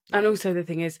And also the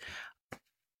thing is,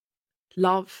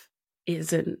 love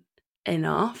isn't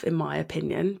enough, in my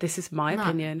opinion. This is my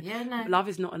opinion. Yeah, no. Love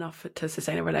is not enough to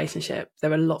sustain a relationship.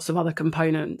 There are lots of other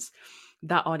components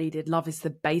that are needed. Love is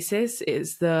the basis,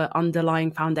 is the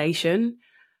underlying foundation.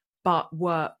 But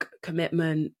work,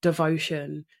 commitment,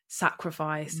 devotion,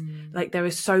 sacrifice, like there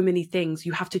are so many things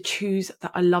you have to choose.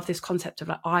 That I love this concept of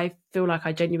like, I feel like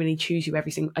I genuinely choose you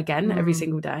every single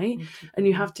day, and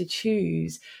you have to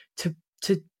choose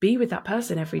to be with that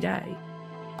person every day.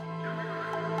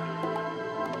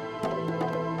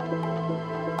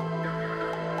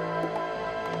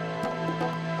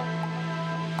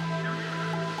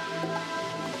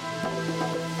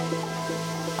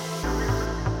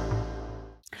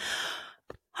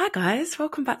 Hi guys,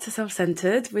 welcome back to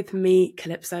Self-Centered with me,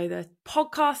 Calypso, the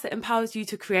podcast that empowers you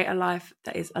to create a life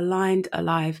that is aligned,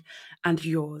 alive, and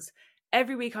yours.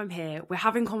 Every week I'm here, we're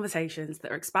having conversations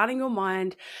that are expanding your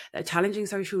mind, that are challenging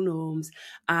social norms,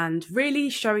 and really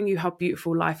showing you how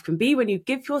beautiful life can be when you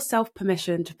give yourself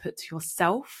permission to put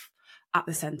yourself at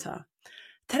the center.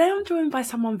 Today I'm joined by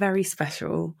someone very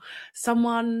special.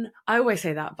 Someone, I always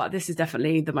say that, but this is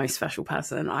definitely the most special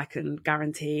person I can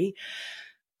guarantee.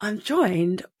 I'm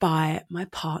joined by my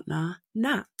partner,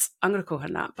 Nat. I'm going to call her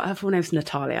Nat, but her full name's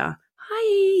Natalia.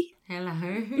 Hi.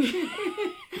 Hello.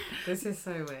 This is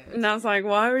so weird. Nat's like,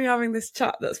 why are we having this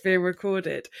chat that's being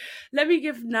recorded? Let me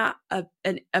give Nat a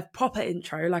proper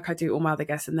intro like I do all my other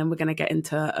guests, and then we're going to get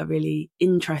into a really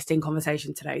interesting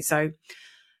conversation today. So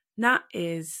Nat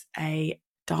is a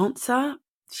dancer.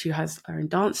 She has her own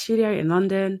dance studio in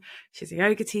London. She's a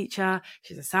yoga teacher.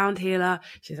 She's a sound healer.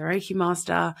 She's a Reiki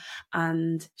master.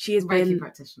 And she has Reiki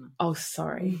practitioner. Oh,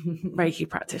 sorry. Reiki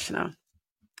practitioner.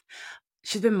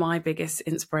 She's been my biggest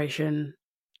inspiration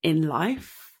in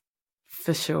life,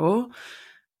 for sure.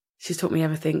 She's taught me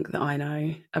everything that I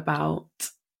know about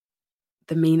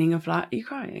the meaning of life. Are you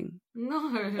crying? No.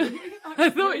 I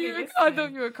thought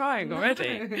you were crying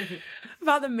already. No.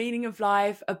 About the meaning of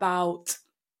life, about...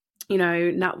 You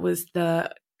know, Nat was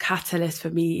the catalyst for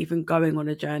me even going on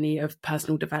a journey of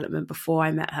personal development. Before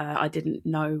I met her, I didn't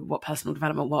know what personal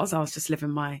development was. I was just living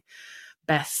my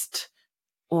best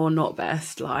or not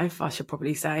best life, I should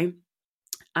probably say.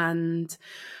 And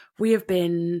we have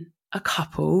been a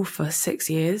couple for 6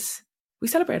 years. We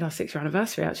celebrated our 6-year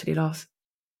anniversary actually last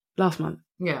month.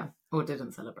 Yeah. Or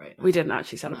didn't celebrate. We didn't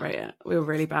actually celebrate it. We were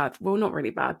really bad. Well, not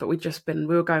really bad, but we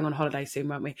were going on holiday soon,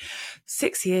 weren't we?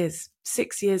 6 years.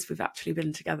 6 years we've actually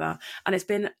been together. And it's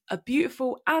been a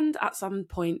beautiful and at some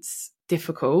points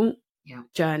difficult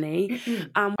journey.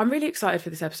 I'm really excited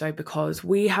for this episode because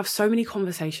we have so many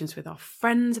conversations with our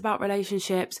friends about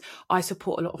relationships. I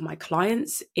support a lot of my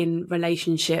clients in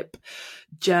relationship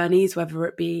journeys, whether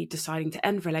it be deciding to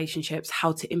end relationships,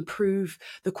 how to improve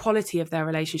the quality of their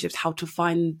relationships, how to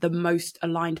find the most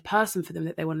aligned person for them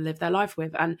that they want to live their life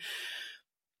with. And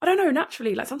I don't know,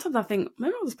 naturally, like sometimes I think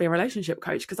maybe I'll just be a relationship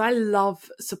coach because I love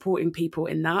supporting people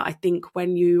in that. I think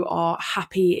when you are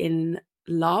happy in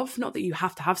love, not that you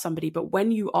have to have somebody, but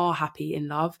when you are happy in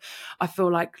love, I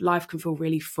feel like life can feel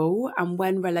really full. And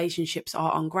when relationships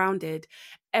are ungrounded,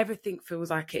 everything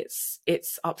feels like it's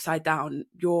upside down.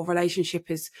 Your relationship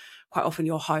is quite often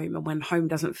your home, and when home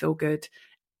doesn't feel good,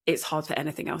 it's hard for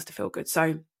anything else to feel good.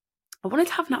 So I wanted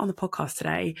to have Nat on the podcast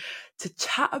today to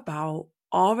chat about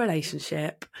our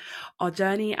relationship, our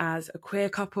journey as a queer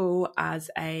couple,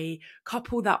 as a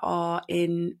couple that are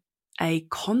in a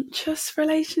conscious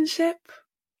relationship.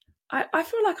 I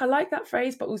feel like I like that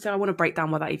phrase, but also I want to break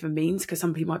down what that even means, because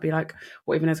some people might be like,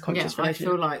 what even is a conscious relationship?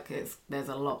 I feel like there's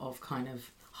a lot of kind of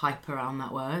hype around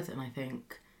that word, and I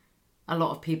think a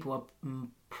lot of people are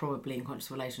probably in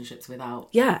conscious relationships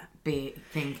without be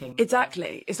thinking.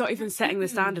 Exactly. It's not even setting the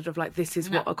standard of like, this is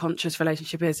what a conscious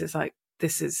relationship is. It's like,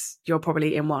 you're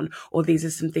probably in one, or these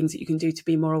are some things that you can do to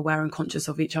be more aware and conscious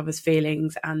of each other's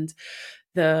feelings and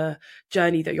the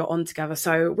journey that you're on together.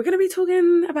 So we're going to be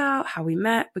talking about how we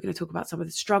met. We're going to talk about some of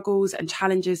the struggles and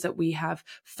challenges that we have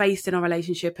faced in our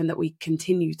relationship and that we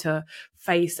continue to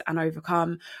face and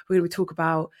overcome. We're going to talk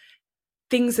about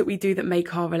things that we do that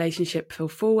make our relationship feel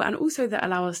full, and also that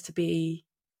allow us to be,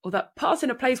 or that put us in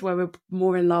a place where we're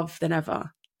more in love than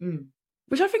ever,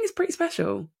 which I think is pretty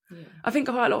special. Yeah. I think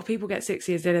quite a lot of people get 6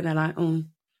 years in and they're like, oh,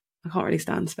 I can't really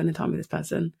stand spending time with this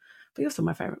person. But you're still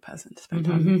my favourite person to spend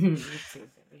time with.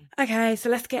 Okay, so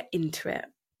let's get into it.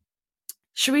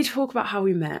 Should we talk about how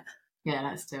we met? Yeah,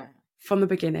 let's do it. From the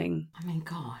beginning. I mean,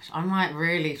 gosh, I'm like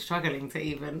really struggling to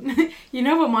even... You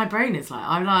know what my brain is like?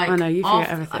 I'm like... I know, you forget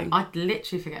everything. I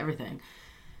literally forget everything.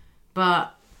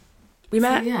 But... We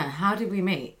met? So, yeah, how did we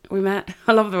meet? We met.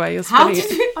 I love the way you're spinning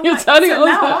it. You're turning it on.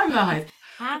 Now I'm the host.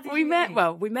 How did we you met? meet?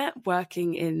 Well, we met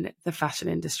working in the fashion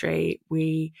industry.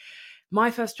 My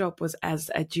first job was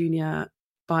as a junior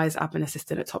buyer's admin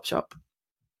assistant at Topshop.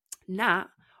 Nat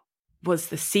was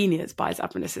the seniors buyer's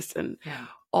admin assistant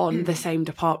on the same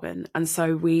department. And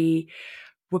so we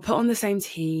were put on the same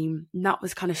team. Nat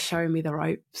was kind of showing me the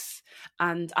ropes.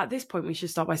 And at this point, we should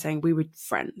start by saying we were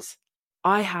friends.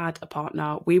 I had a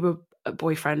partner. We were a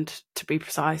boyfriend, to be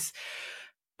precise.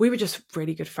 We were just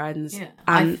really good friends. Yeah.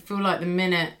 And I feel like the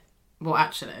minute, well,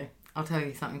 actually, I'll tell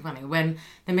you something funny. When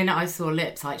the minute I saw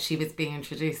Lips, like she was being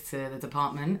introduced to the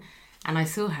department, and I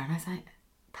saw her and I was like,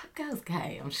 that girl's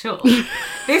gay, I'm sure.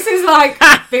 This is like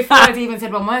before I'd even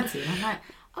said one word to you. And I'm like,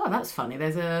 oh, that's funny.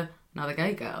 There's another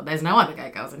gay girl. There's no other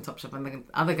gay girls in Topshop, and the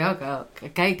other a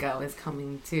gay girl is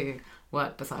coming to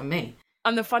work beside me.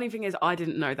 And the funny thing is, I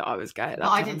didn't know that I was gay at that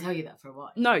time. I didn't tell you that for a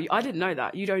while. No, I didn't know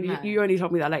that. You only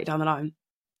told me that later down the line.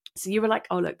 So you were like,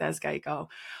 oh, look, there's gay girl.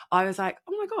 I was like,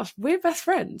 oh my gosh, we're best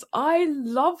friends. I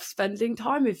love spending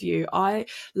time with you. I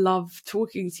love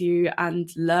talking to you and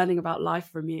learning about life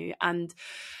from you. And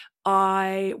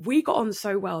we got on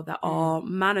so well that our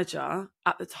manager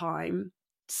at the time,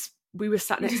 we were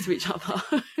sat next to each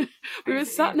other. We were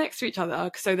sat next to each other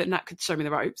so that Nat could show me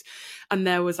the ropes. And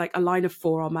there was like a line of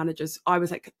 4 our managers. I was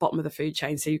like bottom of the food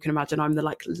chain. So you can imagine I'm the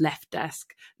like left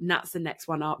desk. Nat's the next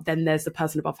one up. Then there's the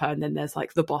person above her. And then there's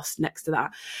like the boss next to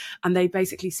that. And they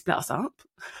basically split us up.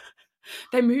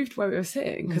 They moved where we were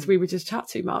sitting because we would just chat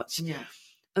too much. Yeah.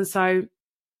 And so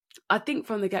I think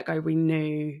from the get-go, we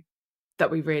knew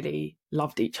that we really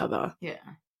loved each other. Yeah.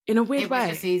 In a weird way. It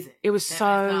was just easy. It was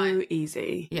so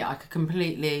easy. Yeah, I could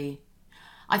completely...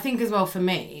 I think as well for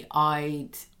me,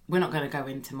 we're not going to go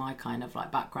into my kind of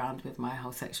like background with my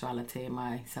whole sexuality and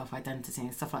my self-identity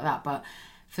and stuff like that, but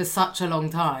for such a long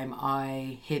time,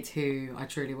 I hid who I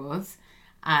truly was.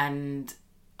 And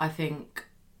I think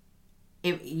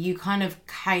you kind of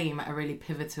came at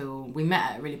we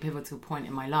met at a really pivotal point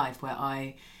in my life where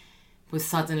I was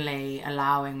suddenly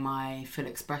allowing my full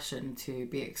expression to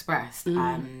be expressed,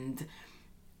 and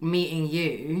meeting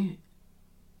you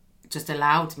just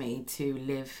allowed me to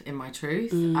live in my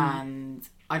truth. And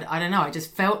I don't know, I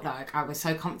just felt like I was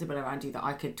so comfortable around you that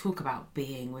I could talk about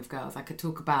being with girls. I could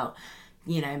talk about,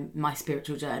 you know, my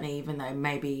spiritual journey, even though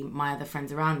maybe my other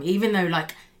friends around me, even though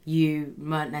like you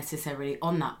weren't necessarily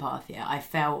on that path yet, I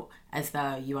felt as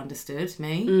though you understood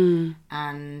me.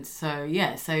 And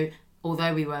so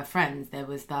although we were friends, there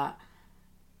was that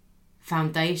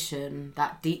foundation,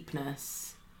 that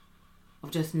deepness of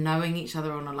just knowing each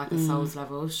other on a soul's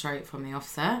level straight from the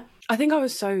offset. I think I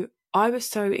was so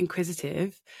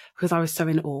inquisitive because I was so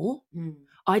in awe.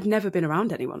 I'd never been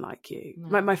around anyone like you.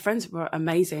 No. My friends were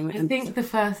amazing.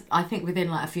 I think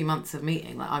within like a few months of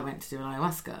meeting, like I went to do an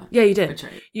ayahuasca. Yeah, you did.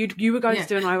 Retreat. You were going to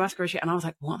do an ayahuasca retreat, and I was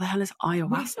like, what the hell is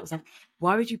ayahuasca? I was like,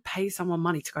 why would you pay someone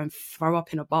money to go and throw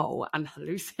up in a bowl and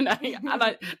hallucinate?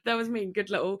 And there was me,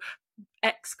 good little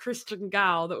ex-Christian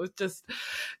gal that was just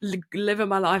living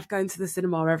my life, going to the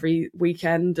cinema every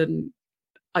weekend, and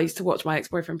I used to watch my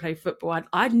ex-boyfriend play football.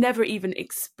 I'd never even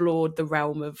explored the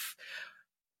realm of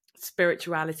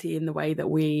spirituality in the way that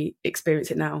we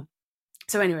experience it now.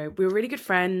 So anyway, we were really good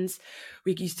friends.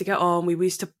 We used to get on. We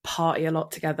used to party a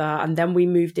lot together. And then we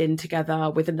moved in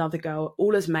together with another girl,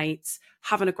 all as mates,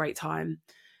 having a great time.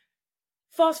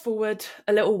 Fast forward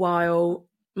a little while,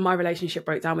 my relationship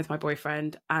broke down with my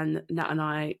boyfriend, and Nat and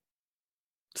I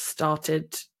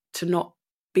started to not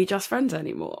be just friends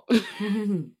anymore.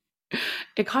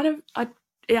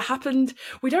 It happened.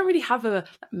 We don't really have a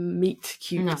meet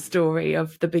cute story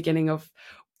of the beginning of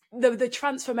the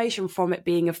transformation from it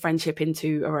being a friendship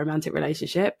into a romantic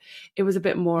relationship. It was a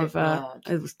bit more of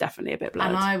it was definitely a bit blurred.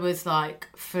 And I was like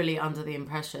fully under the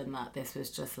impression that this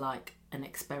was just like an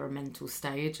experimental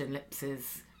stage in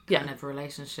Lips's kind of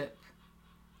relationship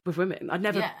with women. I'd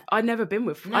never been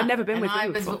with women before. I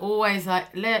was always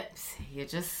like, Lips, you're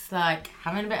just like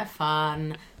having a bit of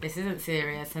fun. This isn't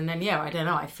serious. And then I don't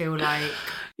know, I feel like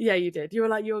yeah, you did. You were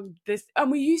like, you're this, and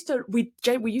we used to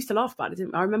laugh about it,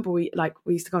 didn't we? I remember we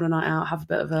used to go on a night out, have a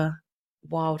bit of a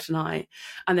wild night,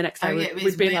 and the next day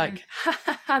we'd be like,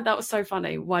 that was so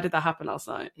funny. Why did that happen last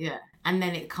night? Yeah. And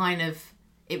then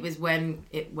it was when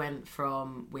it went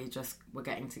from we just were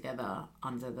getting together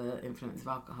under the influence of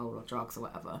alcohol or drugs or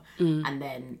whatever, and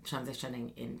then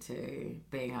transitioning into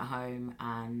being at home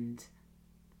and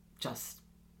just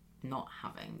not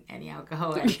having any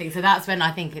alcohol or anything. So that's when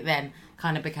I think it then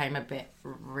kind of became a bit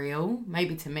real,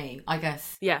 maybe to me, I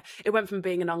guess. Yeah, it went from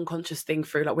being an unconscious thing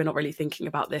through, like, we're not really thinking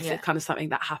about this. Yeah. It's kind of something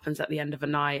that happens at the end of a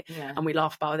night and we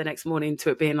laugh about it the next morning,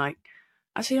 to it being like,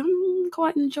 actually, I'm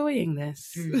quite enjoying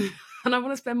this. And I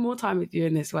want to spend more time with you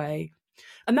in this way.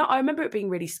 And that I remember it being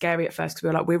really scary at first because we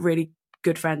were like, we're really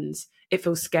good friends. It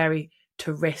feels scary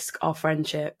to risk our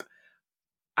friendship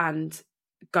and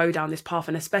go down this path,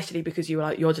 and especially because you were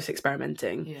like, you're just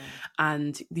experimenting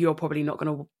and you're probably not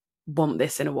going to want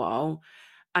this in a while,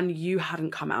 and you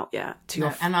hadn't come out yet to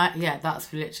your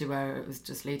that's literally where it was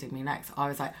just leading me next. I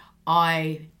was like,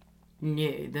 I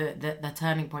knew the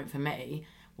turning point for me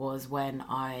was when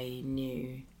I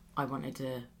knew I wanted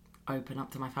to open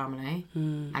up to my family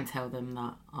and tell them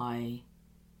that I,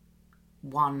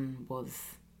 one, was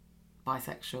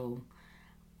bisexual,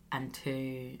 and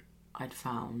two, I'd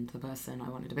found the person I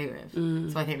wanted to be with.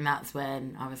 So I think that's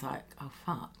when I was like, oh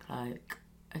fuck, like,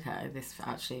 okay, this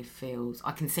actually feels,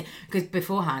 I can see, because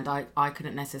beforehand I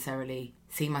couldn't necessarily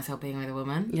see myself being with a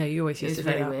woman. Yeah, you always used to. It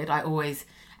was very weird. I always,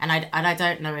 and I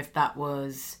don't know if that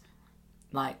was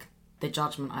like the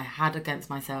judgment I had against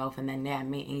myself, and then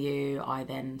meeting you, I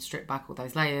then stripped back all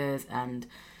those layers, and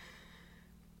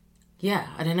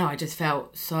I don't know, I just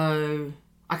felt so,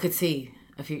 I could see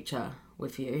a future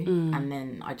with you, and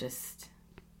then I just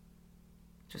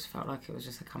felt like it was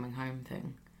just a coming home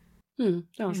thing.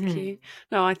 That was cute.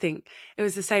 No, I think it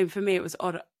was the same for me. It was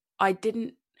odd.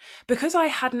 Because I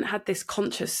hadn't had this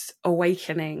conscious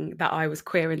awakening that I was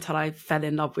queer until I fell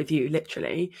in love with you,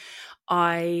 literally,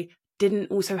 I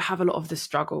didn't also have a lot of the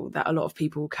struggle that a lot of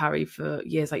people carry for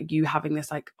years, like you having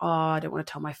this like, oh, I don't want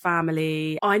to tell my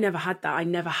family. I never had that. I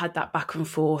never had that back and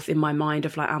forth in my mind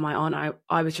of like, am I on?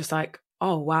 I was just like,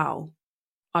 oh, wow,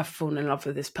 I've fallen in love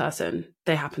with this person.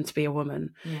 They happen to be a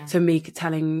woman. Yeah. So me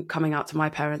coming out to my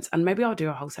parents, and maybe I'll do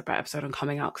a whole separate episode on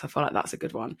coming out because I feel like that's a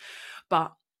good one.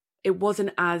 But it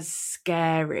wasn't as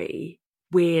scary,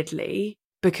 weirdly,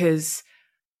 because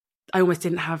I almost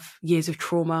didn't have years of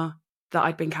trauma that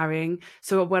I'd been carrying.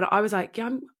 So when I was like, yeah,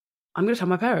 I'm going to tell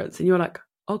my parents, and you were like,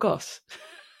 oh gosh,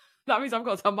 that means I've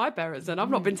got to tell my parents, and I've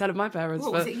not been telling my parents.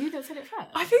 Was it you that said it first?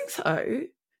 I think so.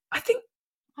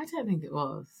 I don't think it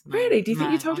was. No. Really? Do you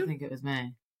think you told him? I think it was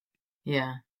me.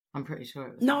 Yeah, I'm pretty sure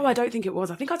it was. No, me. I don't think it was.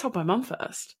 I think I told my mum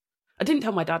first. I didn't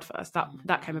tell my dad first.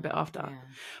 That came a bit after. Yeah.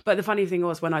 But the funny thing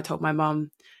was, when I told my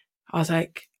mum, I was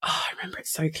like, oh, I remember it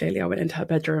so clearly. I went into her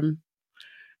bedroom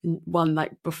one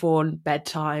like before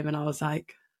bedtime, and I was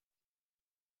like,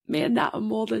 me and Nat are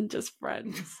more than just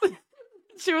friends.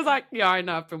 She was like, yeah, I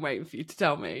know, I've been waiting for you to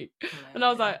tell me. And I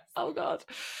was like, oh God.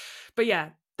 But yeah,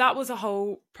 that was a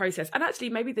whole process. And actually,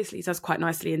 maybe this leads us quite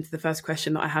nicely into the first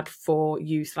question that I had for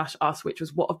you/us, which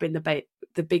was, what have been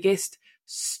the biggest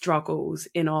struggles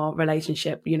in our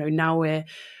relationship? You know, now we're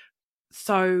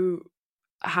so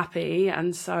happy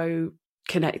and so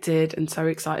connected and so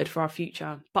excited for our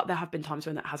future, but there have been times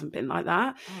when that hasn't been like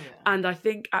that. And I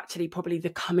think actually probably the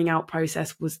coming out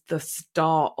process was the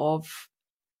start of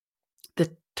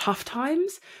the tough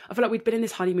times. I feel like we'd been in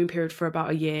this honeymoon period for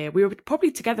about a year. We were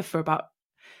probably together for about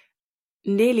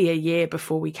nearly a year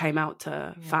before we came out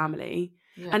to family.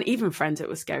 And even friends, it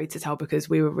was scary to tell, because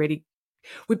we'd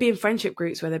be in friendship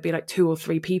groups where there'd be like 2 or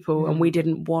 3 people, and we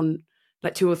didn't want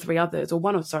like 2 or 3 others, or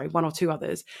 1 or 2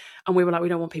 others. And we were like, we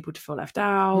don't want people to feel left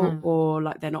out, or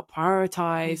like they're not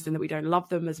prioritized, and that we don't love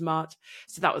them as much.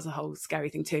 So that was a whole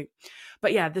scary thing too.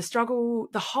 But yeah,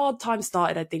 the hard time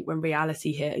started, I think, when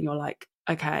reality hit, and you're like,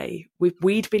 okay,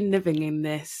 we'd been living in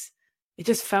this. It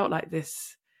just felt like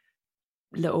this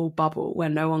little bubble where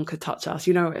no one could touch us.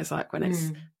 You know what it's like when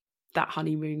it's that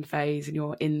honeymoon phase and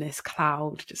you're in this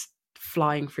cloud just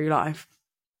flying through life.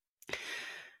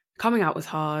 Coming out was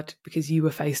hard because you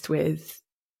were faced with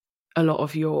a lot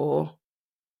of your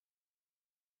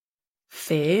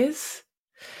fears.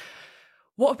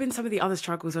 What have been some of the other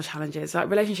struggles or challenges? Like,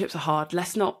 relationships are hard.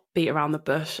 Let's not beat around the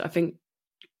bush. I think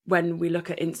when we look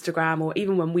at Instagram, or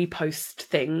even when we post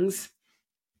things,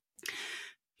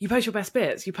 you post your best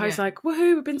bits. You post like,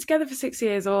 woohoo, we've been together for 6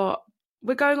 years, or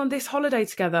we're going on this holiday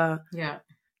together. Yeah.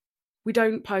 We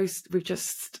don't post, we've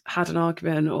just had an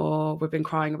argument, or we've been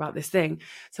crying about this thing.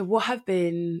 So what have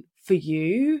been, for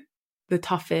you, the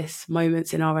toughest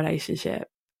moments in our relationship?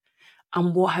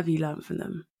 And what have you learned from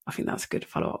them? I think that's a good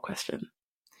follow-up question.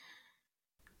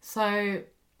 So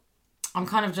I'm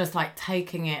kind of just like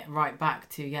taking it right back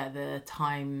to, the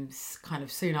times kind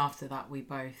of soon after that we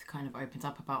both kind of opened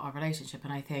up about our relationship.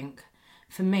 And I think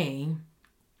for me,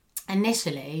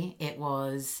 initially it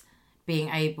was being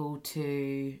able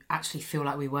to actually feel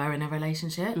like we were in a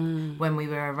relationship when we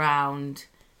were around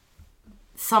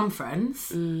some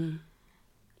friends,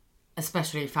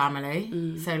 especially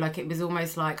family. So like it was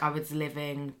almost like I was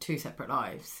living 2 separate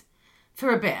lives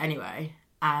for a bit anyway.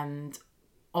 And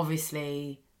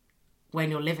obviously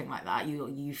when you're living like that,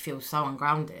 you feel so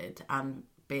ungrounded, and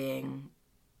being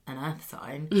an earth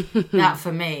sign, that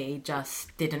for me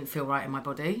just didn't feel right in my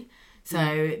body.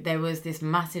 So there was this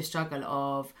massive struggle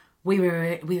of we were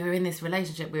in this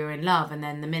relationship, we were in love, and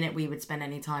then the minute we would spend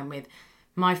any time with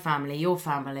my family, your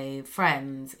family,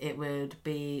 friends, it would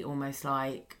be almost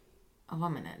like, oh,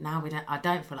 1 minute, now I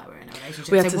don't feel like we're in a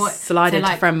relationship. We had to slide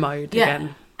into friend mode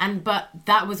again. But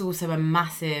that was also a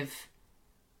massive,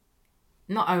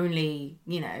 not only,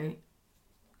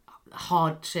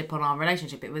 hardship on our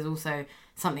relationship, it was also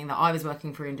something that I was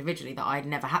working through individually that I'd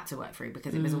never had to work through,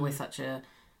 because it was always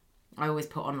I always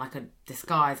put on like a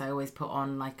disguise. I always put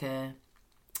on like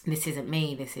this isn't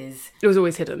me. It was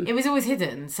always hidden. It was always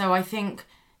hidden. So I think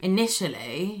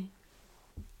initially,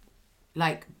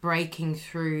 like breaking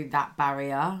through that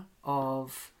barrier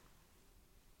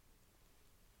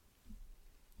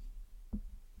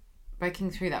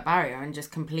and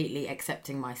just completely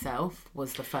accepting myself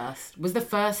was the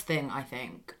first thing, I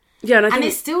think. Yeah, and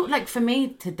it's still like for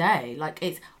me today, like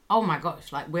it's, oh my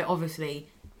gosh, like we're obviously,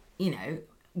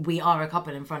 we are a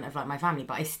couple in front of like my family,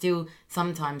 but I still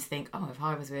sometimes think, oh, if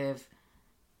I was with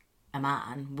a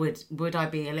man, would I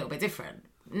be a little bit different?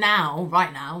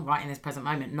 Right in this present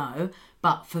moment, no.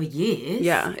 But for years,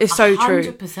 yeah, it's so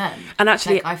 100%. 100%. And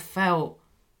actually, like, I felt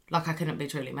like I couldn't be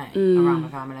truly me around my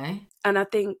family. And I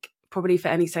think probably for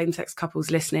any same-sex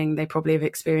couples listening, they probably have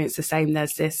experienced the same.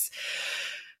 There's this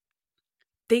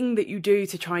thing that you do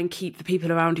to try and keep the people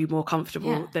around you more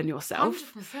comfortable than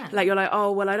yourself. 100%. Like, you're like,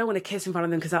 oh, well, I don't want to kiss in front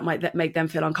of them because that might make them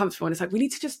feel uncomfortable. And it's like, we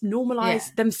need to just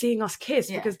normalize them seeing us kiss,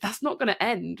 because that's not going to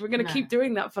end. We're going to keep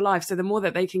doing that for life. So the more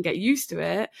that they can get used to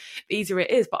it, the easier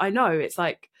it is. But I know it's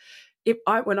like,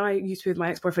 when I used to be with my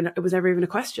ex-boyfriend, it was never even a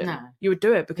question. No. You would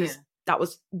do it because that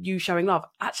was you showing love.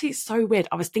 Actually, it's so weird.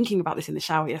 I was thinking about this in the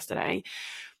shower yesterday,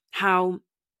 how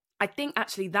I think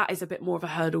actually that is a bit more of a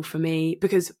hurdle for me,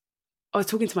 because I was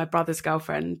talking to my brother's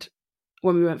girlfriend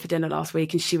when we went for dinner last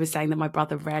week, and she was saying that my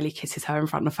brother rarely kisses her in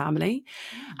front of family.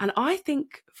 And I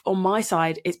think on my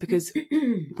side, it's because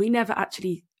we never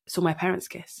actually saw my parents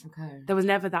kiss. Okay. There was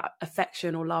never that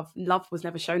affection or love. Love was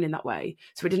never shown in that way.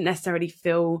 So it didn't necessarily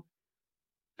feel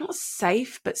not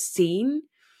safe, but seen.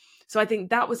 So I think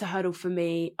that was a hurdle for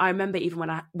me. I remember even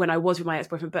when I was with my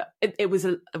ex-boyfriend, but it was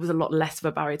a lot less of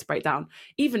a barrier to break down.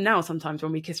 Even now, sometimes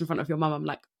when we kiss in front of your mum, I'm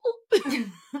like, oh,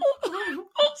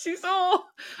 she saw.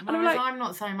 And I'm like, I'm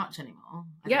not so much anymore.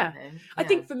 I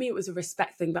think for me it was a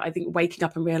respect thing, but I think waking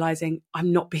up and realising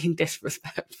I'm not being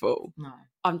disrespectful. No.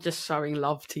 I'm just showing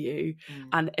love to you.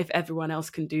 And if everyone else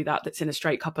can do that, that's in a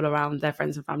straight couple around their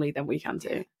friends and family, then we can too.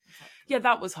 Exactly. Yeah,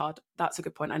 that was hard. That's a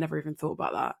good point. I never even thought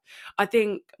about that. I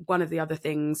think one of the other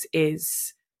things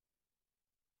is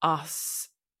us,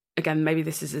 again, maybe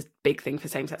this is a big thing for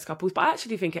same-sex couples, but I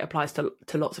actually think it applies to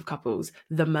lots of couples,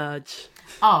 the merge.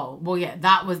 Oh, well, yeah,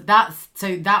 that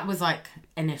was like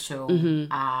initial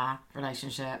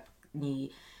relationship.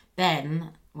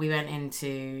 Then we went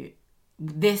into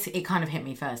this, it kind of hit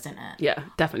me first, didn't it? Yeah,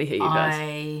 definitely hit you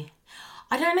first.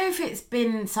 I don't know if it's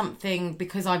been something,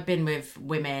 because I've been with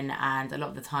women and a lot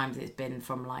of the times it's been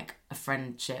from like a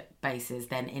friendship basis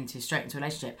then straight into a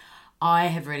relationship. I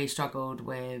have really struggled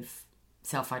with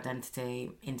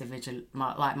self-identity, individual,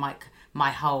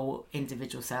 my whole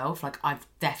individual self. Like I've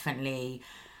definitely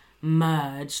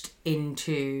merged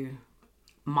into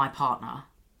my partner.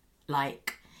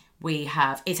 Like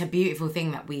it's a beautiful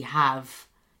thing that we have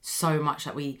so much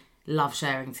that we love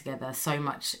sharing together, so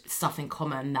much stuff in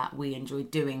common that we enjoy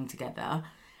doing together,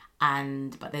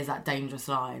 but there's that dangerous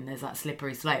line, there's that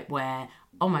slippery slope where,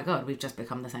 oh my god, we've just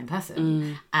become the same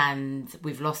person and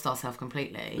we've lost ourselves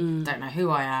completely, don't know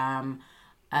who I am,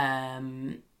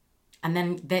 and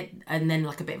then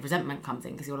like a bit of resentment comes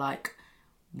in, because you're like,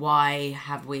 why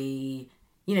have we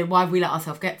let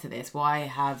ourselves get to this?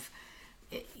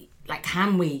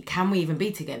 Can we even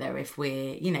be together if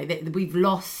we're, we've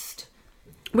lost.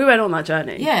 We went on that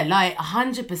journey. Yeah, like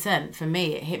 100% for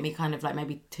me, it hit me kind of like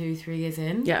maybe 2-3 years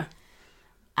in. Yeah.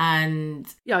 And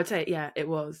yeah, I'd say, yeah, it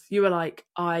was. You were like,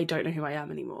 I don't know who I am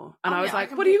anymore. And I was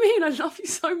like, what do you mean? I love you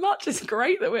so much. It's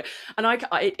great that we're... And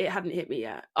it hadn't hit me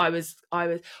yet. I was,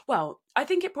 well, I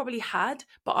think it probably had,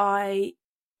 but I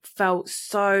felt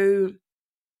so...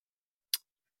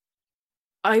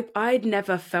 I'd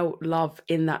never felt love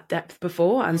in that depth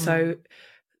before. And so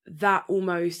that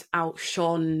almost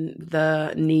outshone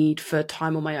the need for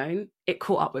time on my own. It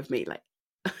caught up with me, a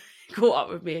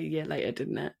year later,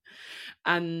 didn't it?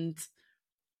 And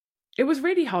it was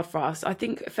really hard for us. I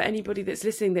think for anybody that's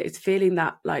listening that is feeling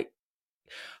that, like,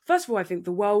 first of all, I think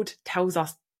the world tells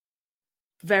us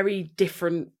very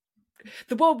different.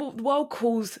 The world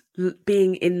calls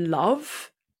being in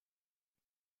love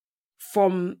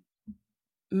from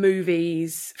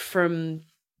movies, from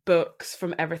books,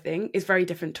 from everything is very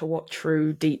different to what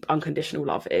true, deep, unconditional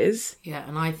love is. Yeah,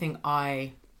 and I think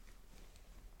I've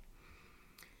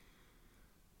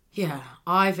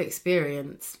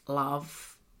experienced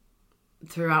love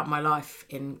throughout my life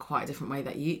in quite a different way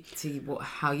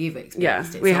how you've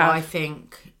experienced it. We have. I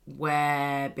think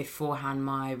where beforehand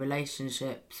my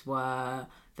relationships were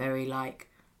very like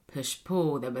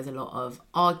push-pull, there was a lot of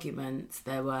arguments,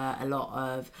 there were a lot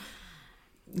of,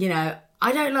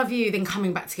 I don't love you, then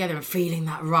coming back together and feeling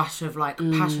that rush of like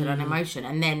passion and emotion.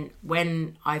 And then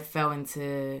when I fell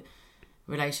into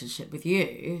relationship with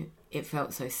you, it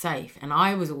felt so safe. And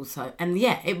I was also, and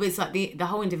yeah, it was like the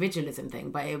whole individualism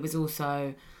thing, but it was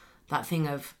also that thing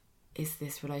of, is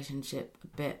this relationship a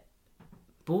bit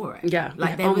boring? Yeah.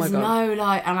 Like there was no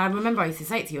like, and I remember I used to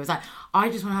say it to you, I was like, I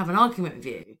just want to have an argument with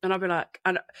you. And I'd be like,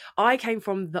 and I came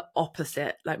from the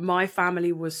opposite. Like my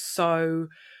family was so,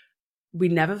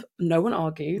 no one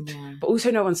argued, but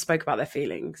also no one spoke about their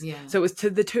feelings. Yeah. So it was to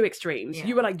the two extremes. Yeah.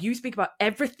 You were like, you speak about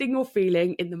everything you're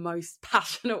feeling in the most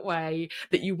passionate way,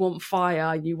 that you want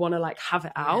fire, you want to like have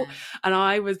it out. Yeah. And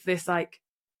I was this like,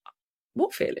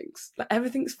 what feelings? Like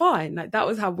everything's fine. Like that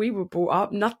was how we were brought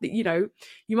up. Nothing,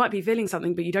 you might be feeling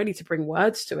something, but you don't need to bring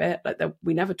words to it. Like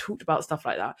we never talked about stuff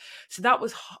like that. So that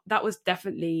was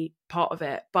definitely part of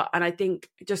it. And I think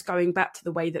just going back to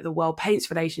the way that the world paints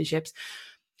relationships,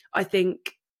 I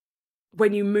think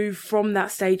when you move from that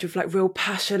stage of like real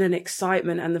passion and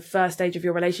excitement and the first stage of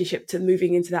your relationship to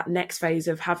moving into that next phase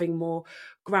of having more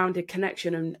grounded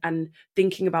connection and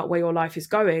thinking about where your life is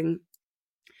going,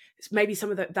 maybe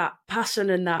some of that passion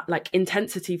and that like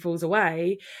intensity falls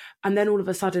away. And then all of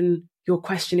a sudden you're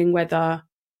questioning whether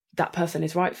that person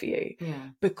is right for you. Yeah.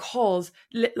 Because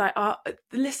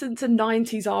listen to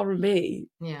 90s R&B.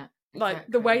 Yeah. Exactly. Like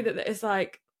the way that it's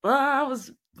like, I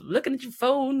was looking at your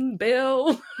phone,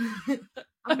 Bill. Who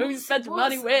you spent your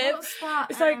money with. What's that?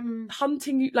 It's like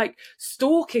hunting you, like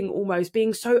stalking almost,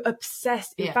 being so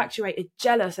obsessed, infatuated,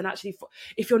 jealous. And actually,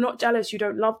 if you're not jealous, you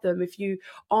don't love them. If you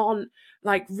aren't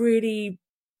like really,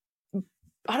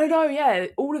 I don't know,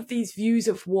 all of these views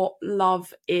of what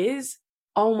love is.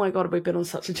 Oh my God, we've been on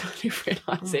such a journey of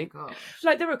realising. Oh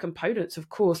like there are components, of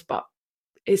course, but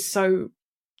it's so,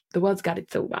 the world's got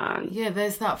it so man. Yeah,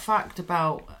 there's that fact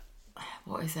about,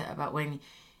 what is it, about when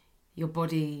your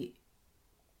body...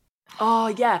 Oh,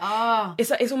 yeah.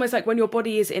 It's almost like when your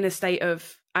body is in a state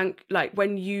of, like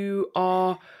when you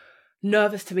are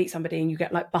nervous to meet somebody and you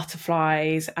get like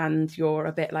butterflies and you're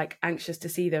a bit like anxious to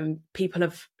see them, people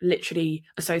have literally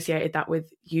associated that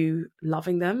with you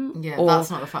loving them. Yeah, that's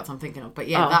not the fact I'm thinking of, but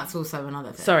that's also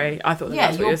another thing. Sorry, I thought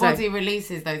that's what your body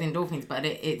releases those endorphins, but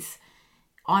it's...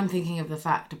 I'm thinking of the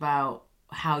fact about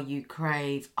how you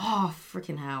crave... Oh,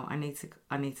 freaking hell. I need to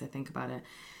think about it.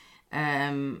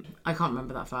 I can't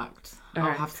remember that fact. Okay.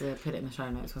 I'll have to put it in the show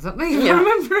notes or something if I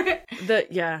remember it.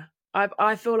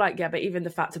 I feel like, but even the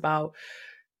fact about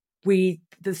the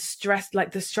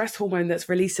stress hormone that's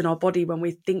released in our body when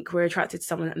we think we're attracted to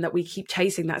someone and that we keep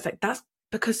chasing that, it's like, that's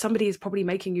because somebody is probably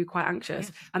making you quite anxious.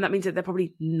 Yeah. And that means that they're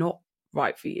probably not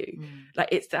right for you. Like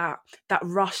it's that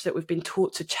rush that we've been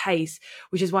taught to chase,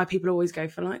 which is why people always go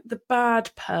for like the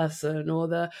bad person or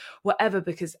the whatever,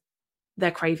 because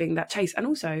they're craving that chase. And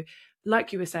also,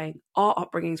 like you were saying, our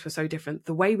upbringings were so different.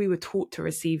 The way we were taught to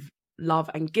receive love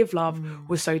and give love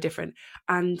was so different.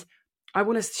 And I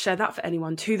want to share that for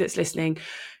anyone too that's listening.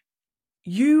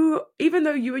 You, even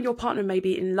though you and your partner may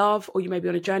be in love, or you may be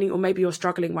on a journey, or maybe you're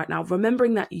struggling right now,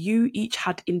 remembering that you each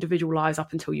had individual lives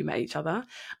up until you met each other,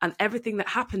 and everything that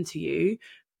happened to you,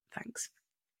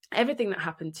 everything that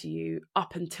happened to you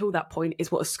up until that point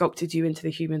is what has sculpted you into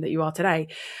the human that you are today.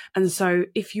 And so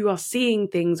if you are seeing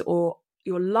things, or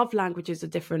your love languages are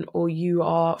different, or you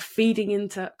are feeding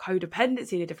into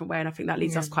codependency in a different way, and I think that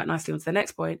leads us quite nicely on to the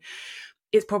next point,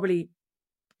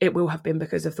 it will have been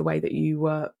because of the way that you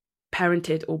were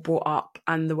parented or brought up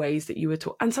and the ways that you were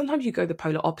taught. And sometimes you go the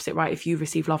polar opposite, right? If you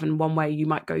receive love in one way, you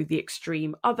might go the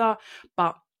extreme other,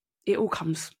 but it all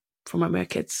comes from when we were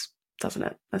kids, doesn't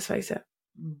it? Let's face it.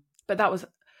 But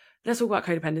let's talk about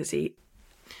codependency.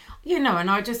 And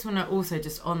I just want to also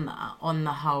just on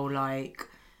the whole, like,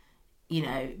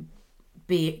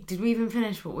 did we even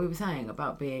finish what we were saying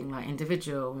about being like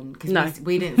individual? And because no,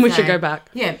 we didn't. We should go back.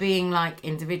 Yeah, being like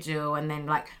individual, and then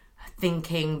like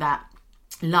thinking that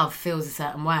love feels a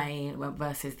certain way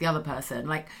versus the other person.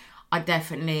 Like, I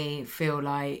definitely feel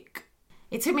like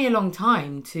it took me a long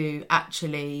time to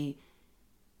actually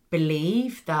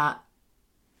believe that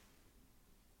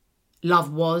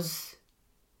love was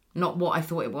not what I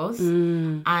thought it was.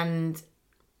 And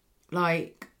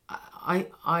like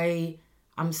I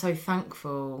I'm so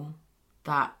thankful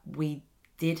that we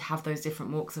did have those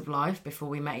different walks of life before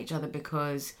we met each other,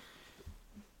 because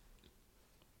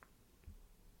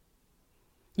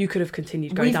you could have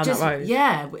continued going down that road.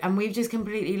 Yeah, and we've just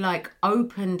completely like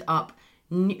opened up,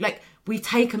 like we've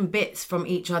taken bits from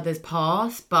each other's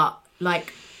past, but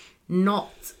like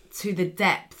not to the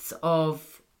depths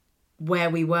of where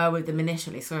we were with them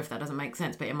initially. Sorry if that doesn't make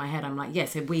sense, but in my head I'm like, yeah,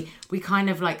 so we kind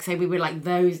of like, say we were like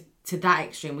those to that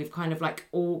extreme, we've kind of like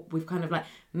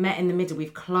met in the middle,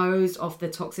 we've closed off the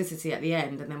toxicity at the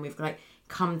end, and then we've like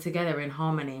come together in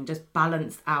harmony and just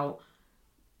balanced out.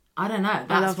 I don't know,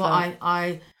 that's what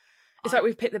I it's like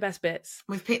we've picked the best bits.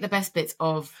 We've picked the best bits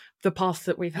of the past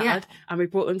that we've had, and we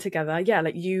brought them together. Yeah,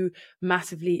 like you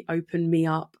massively opened me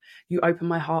up. You opened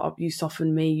my heart up. You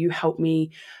softened me. You helped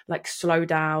me like slow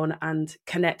down and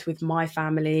connect with my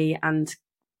family and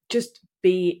just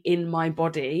be in my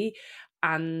body.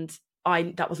 And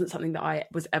that wasn't something that I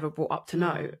was ever brought up to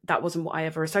know. That wasn't what I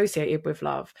ever associated with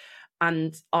love.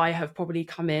 And I have probably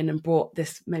come in and brought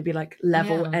this maybe like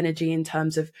level energy in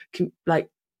terms of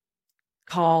like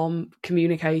calm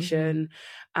communication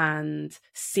and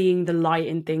seeing the light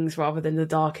in things rather than the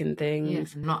dark in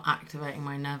things. Not activating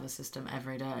my nervous system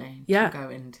every day to go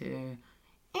into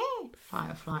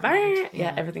firefly.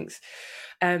 Yeah, everything's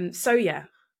so yeah,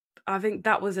 I think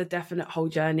that was a definite whole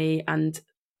journey. And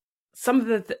some of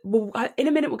the in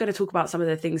a minute we're going to talk about some of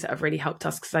the things that have really helped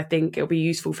us, because I think it'll be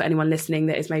useful for anyone listening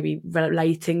that is maybe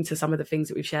relating to some of the things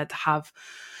that we've shared to have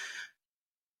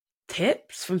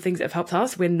tips from things that have helped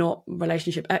us. We're not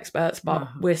relationship experts, but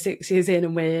we're 6 years in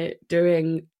and we're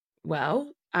doing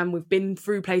well, and we've been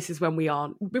through places when we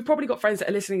aren't. We've probably got friends that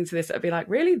are listening to this that will be like,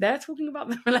 really, they're talking about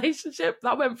the relationship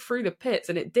that went through the pits,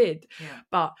 and it did.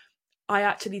 But I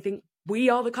actually think we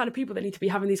are the kind of people that need to be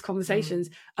having these conversations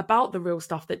about the real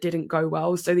stuff that didn't go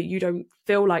well, so that you don't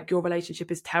feel like your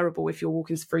relationship is terrible if you're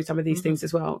walking through some of these things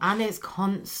as well. And it's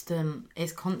constant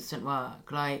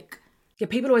work. Like, yeah,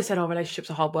 people always said our relationships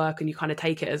are hard work, and you kind of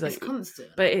take it as it's constant.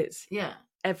 But it is. Yeah.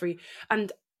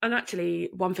 And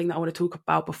actually, one thing that I want to talk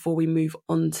about before we move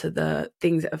on to the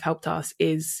things that have helped us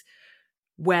is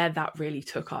where that really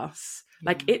took us.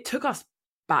 Like, it took us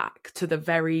back to the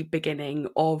very beginning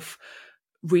of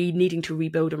needing to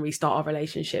rebuild and restart our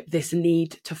relationship, this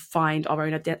need to find our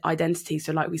own identity.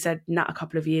 So like we said, Nat, a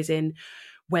couple of years in,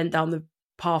 went down the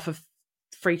path of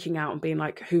freaking out and being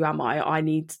like, who am I? I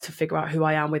need to figure out who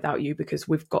I am without you, because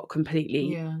we've got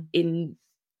completely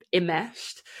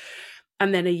enmeshed.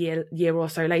 And then a year or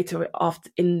so later, after,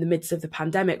 in the midst of the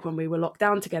pandemic, when we were locked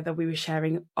down together, we were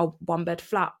sharing a 1-bed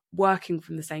flat, working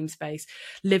from the same space,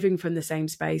 living from the same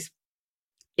space.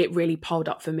 It really piled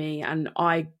up for me, and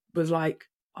I was like,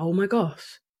 oh my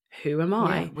gosh, who am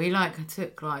I? Yeah, we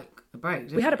took a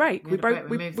break. We had a break. We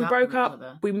broke up.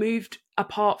 We moved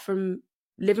apart from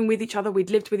living with each other. We'd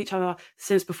lived with each other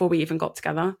since before we even got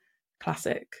together.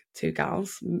 Classic two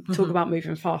gals. Talk about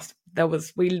moving fast.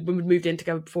 We moved in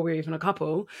together before we were even a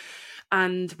couple.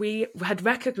 And we had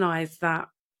recognised that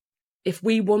if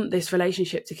we want this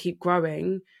relationship to keep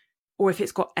growing, or if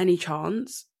it's got any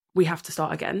chance, we have to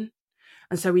start again.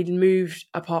 And so we'd moved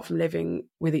apart from living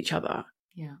with each other.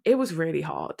 Yeah. It was really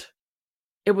hard.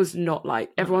 It was not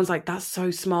like, everyone's like, that's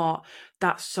so smart,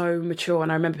 that's so mature.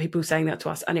 And I remember people saying that to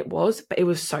us, and it was, but it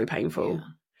was so painful.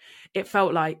 Yeah. It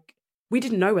felt like we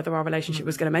didn't know whether our relationship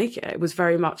was going to make it. It was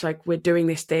very much like, we're doing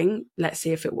this thing, let's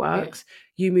see if it works.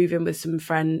 Yeah. You move in with some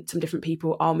different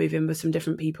people, I'll move in with some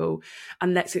different people,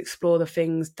 and let's explore the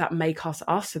things that make us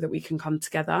us, so that we can come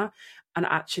together and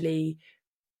actually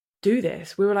do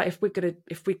this. We were like, if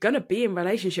we're gonna be in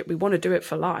relationship, we want to do it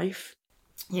for life.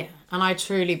 Yeah, and I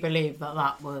truly believe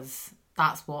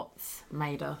that's what's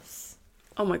made us.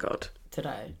 Oh my God.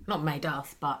 Today. Not made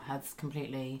us, but has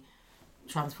completely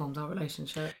transformed our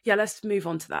relationship. Yeah, let's move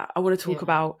on to that. I want to talk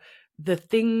about the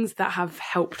things that have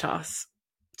helped us.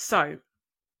 So,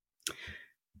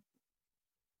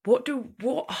 what do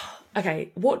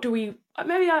we,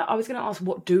 maybe I was going to ask,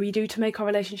 what do we do to make our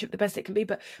relationship the best it can be?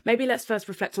 But maybe let's first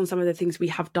reflect on some of the things we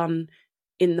have done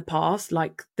in the past,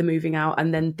 like the moving out,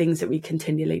 and then things that we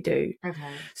continually do. Okay.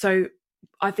 So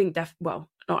I think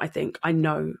I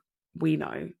know we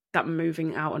know that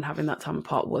moving out and having that time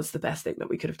apart was the best thing that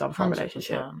we could have done for 100%. Our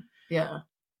relationship. Yeah.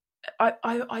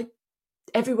 I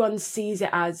everyone sees it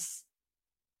as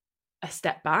a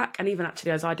step back, and even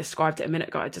actually, as I described it a minute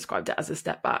ago, I described it as a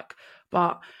step back.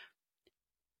 But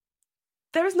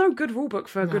there is no good rule book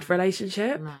for a good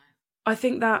relationship. No. I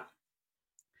think that,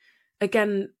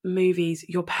 again, movies,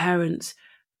 your parents,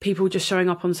 people just showing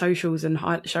up on socials and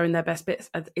showing their best bits.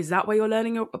 Is that where you're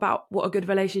learning about what a good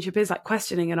relationship is? Like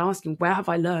questioning and asking, where have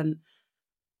I learned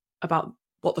about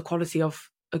what the quality of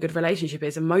a good relationship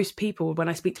is. And most people, when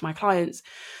I speak to my clients,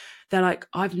 they're like,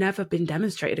 I've never been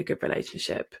demonstrated a good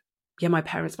relationship. Yeah, my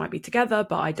parents might be together,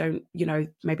 but I don't,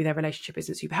 maybe their relationship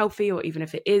isn't super healthy, or even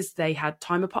if it is, they had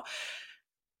time apart.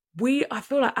 I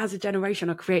feel like as a generation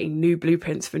are creating new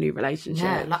blueprints for new relationships.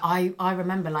 Yeah, like I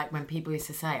remember like when people used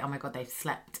to say, oh my God, they've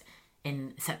slept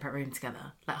in separate rooms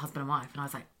together, like husband and wife. And I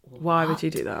was like, what? Why would you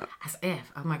do that? As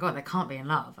if, oh my God, they can't be in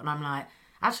love. And I'm like,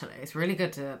 actually, it's really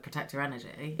good to protect your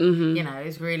energy.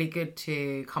 It's really good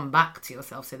to come back to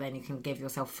yourself so then you can give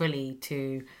yourself fully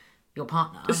to your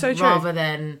partner. It's so true. Rather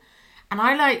than, and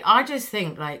I just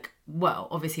think like, well,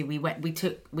 obviously we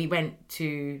went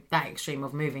to that extreme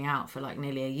of moving out for like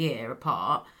nearly a year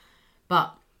apart.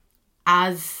 But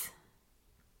as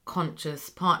conscious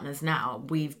partners now,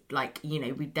 we've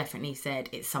definitely said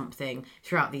it's something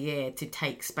throughout the year to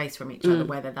take space from each other,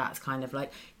 whether that's kind of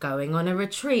like going on a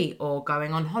retreat or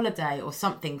going on holiday or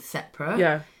something separate.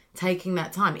 Yeah. Taking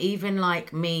that time, even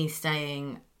like me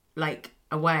staying like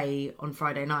away on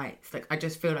Friday nights, like I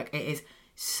just feel like it is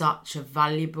such a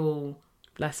valuable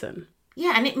lesson.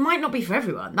 Yeah, and it might not be for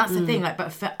everyone. That's the thing. Like,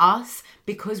 but for us,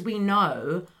 because we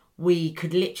know we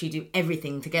could literally do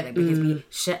everything together because we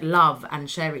love and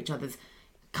share each other's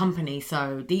company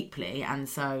so deeply and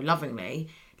so lovingly.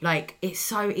 Like, it's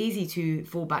so easy to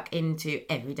fall back into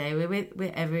every day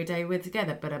we're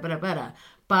together, blah.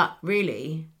 But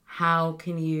really, how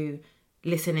can you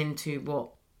listen into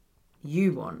what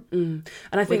you want and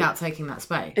I think without taking that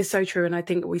space? It's so true. And I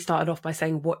think we started off by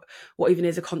saying what even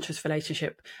is a conscious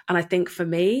relationship. And I think for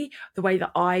me, the way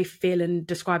that I feel and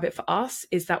describe it for us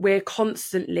is that we're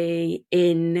constantly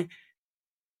in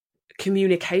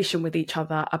communication with each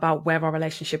other about where our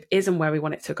relationship is and where we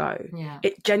want it to go. Yeah.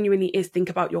 It genuinely is. Think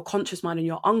about your conscious mind and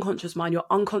your unconscious mind. Your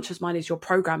unconscious mind is your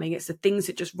programming. It's the things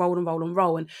that just roll and roll and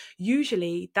roll. And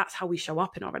usually that's how we show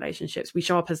up in our relationships. We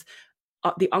show up as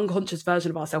the unconscious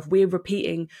version of ourselves. We're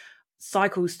repeating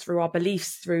cycles through our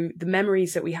beliefs, through the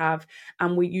memories that we have,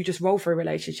 and you just roll through a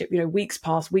relationship. Weeks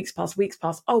pass.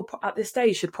 Oh, at this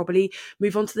stage should probably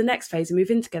move on to the next phase and move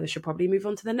in together. Should probably move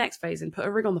on to the next phase and put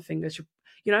a ring on the finger.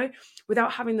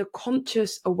 Without having the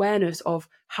conscious awareness of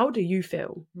how do you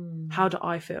feel? How do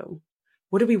I feel?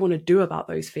 What do we want to do about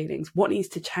those feelings? What needs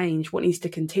to change? What needs to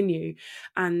continue?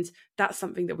 And that's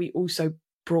something that we also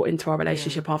brought into our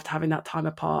relationship after having that time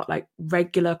apart, like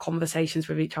regular conversations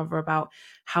with each other about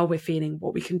how we're feeling,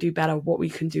 what we can do better, what we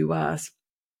can do worse.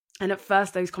 And at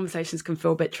first those conversations can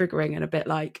feel a bit triggering and a bit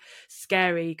like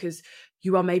scary because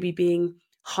you are maybe being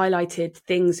highlighted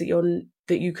things that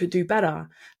you could do better,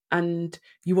 and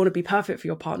you want to be perfect for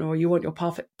your partner, or you want your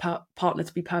perfect partner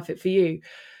to be perfect for you.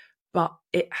 But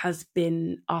it has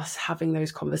been us having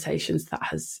those conversations that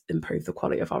has improved the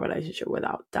quality of our relationship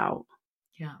without doubt.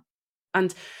 Yeah.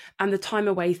 And the time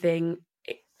away thing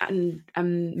and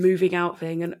moving out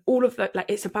thing and all of that, like,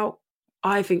 it's about,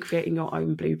 I think, creating your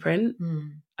own blueprint.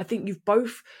 I think you've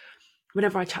both,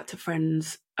 whenever I chat to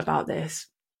friends about this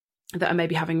that are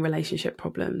maybe having relationship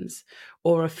problems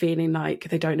or are feeling like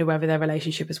they don't know whether their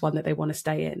relationship is one that they want to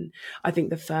stay in, I think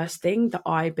the first thing that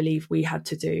I believe we had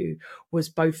to do was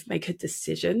both make a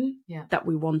decision that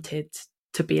we wanted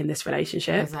to be in this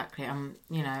relationship. Exactly.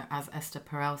 As Esther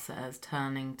Perel says,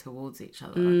 turning towards each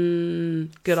other.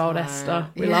 Good old Esther.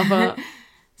 We love her.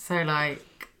 So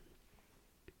like,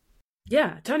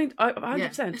 yeah, turning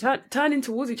 100%. Turning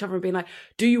towards each other and being like,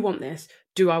 do you want this?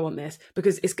 Do I want this?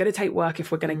 Because it's going to take work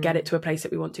if we're going to get it to a place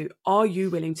that we want to. Are you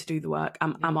willing to do the work?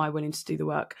 Am I willing to do the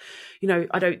work?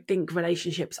 I don't think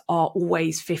relationships are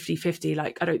always 50-50.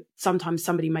 Like, sometimes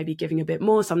somebody may be giving a bit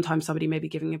more, sometimes somebody may be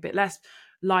giving a bit less.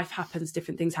 Life happens,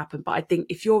 different things happen. But I think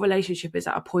if your relationship is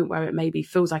at a point where it maybe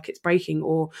feels like it's breaking,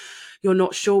 or you're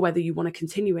not sure whether you want to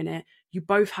continue in it, you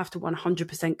both have to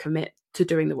 100% commit to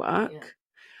doing the work. Yeah.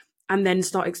 And then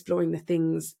start exploring the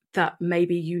things that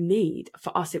maybe you need.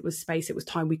 For us, it was space, it was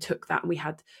time. We took that and we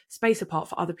had space apart.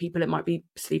 For other people, it might be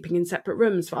sleeping in separate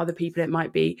rooms. For other people, it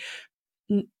might be,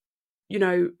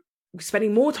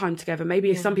 spending more time together.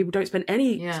 Maybe some people don't spend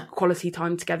any quality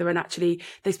time together, and actually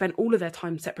they spend all of their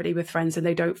time separately with friends and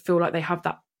they don't feel like they have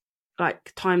that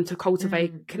like time to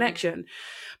cultivate connection.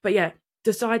 But yeah,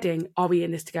 deciding, are we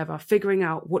in this together? Figuring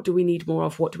out, what do we need more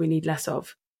of? What do we need less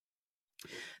of?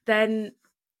 Then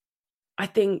I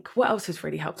think what else has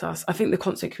really helped us? I think the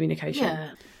constant communication.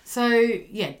 Yeah. So,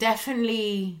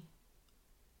 definitely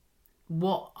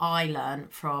what I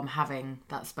learned from having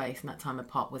that space and that time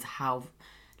apart was how,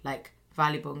 like,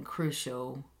 valuable and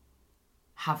crucial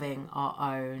having our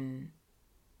own,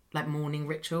 like, morning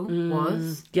ritual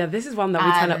was. Yeah, this is one that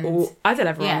we I tell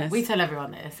everyone this. Yeah, we tell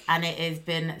everyone this. And it has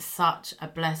been such a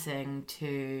blessing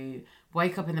to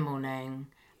wake up in the morning,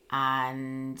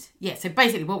 and so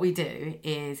basically what we do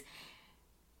is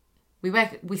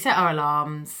we set our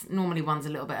alarms. Normally one's a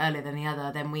little bit earlier than the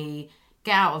other. Then we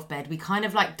get out of bed. We kind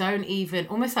of like don't even,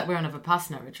 almost like we're on a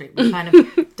Vipassana retreat. We kind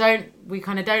of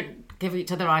don't give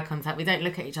each other eye contact. We don't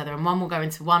look at each other. And one will go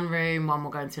into one room, one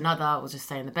will go into another. We'll just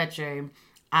stay in the bedroom,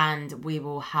 and we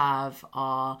will have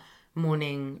our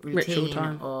morning routine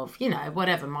of, you know,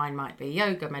 whatever. Mine might be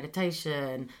yoga,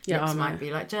 meditation. Yours might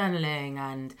be like journaling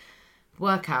and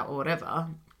workout or whatever.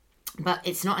 But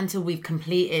it's not until we've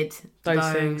completed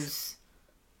those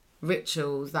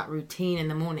rituals, that routine in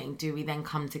the morning, do we then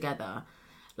come together.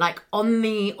 Like, on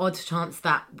the odd chance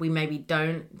that we maybe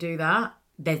don't do that,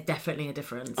 there's definitely a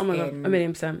difference. Oh my God,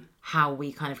 1,000,000%. How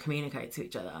we kind of communicate to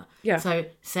each other. Yeah. So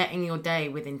setting your day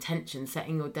with intention,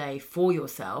 setting your day for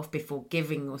yourself before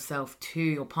giving yourself to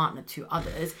your partner, to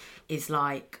others, is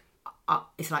like,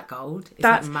 it's like gold. It's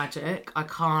like magic. I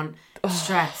can't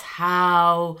stress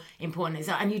how important it is.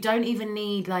 And you don't even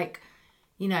need, like,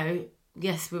 you know,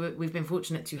 yes, we've been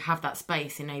fortunate to have that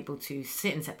space and able to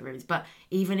sit in separate rooms. But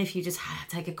even if you just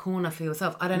take a corner for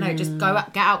yourself, I don't know, just go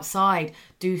out, get outside,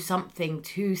 do something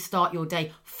to start your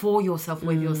day for yourself,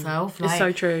 with yourself. Like, it's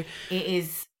so true. It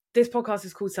is. This podcast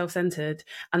is called Self-Centered.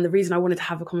 And the reason I wanted to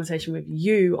have a conversation with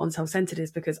you on Self-Centered is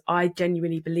because I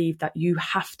genuinely believe that you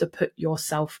have to put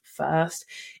yourself first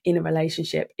in a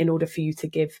relationship in order for you to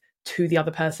give to the other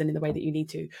person in the way that you need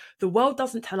to. The world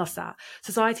doesn't tell us that.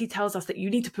 Society tells us that you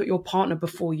need to put your partner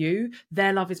before you.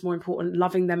 Their love is more important.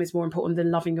 Loving them is more important than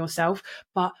loving yourself.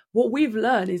 But what we've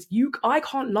learned is I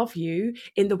can't love you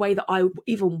in the way that I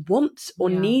even want or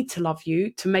need to love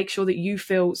you to make sure that you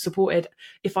feel supported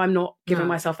if I'm not giving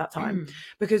myself that time.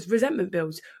 Because resentment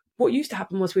builds. What used to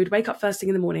happen was we would wake up first thing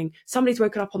in the morning, somebody's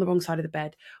woken up on the wrong side of the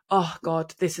bed. Oh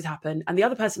God, this has happened. And the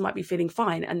other person might be feeling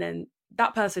fine. And then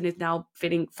that person is now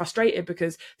feeling frustrated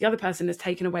because the other person has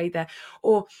taken away their,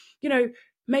 or, you know,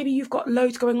 maybe you've got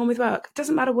loads going on with work. It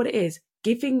doesn't matter what it is.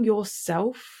 Giving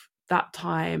yourself that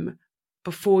time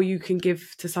before you can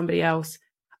give to somebody else,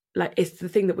 like, it's the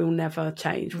thing that we'll never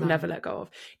change. We'll never let go of.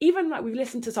 Even like we've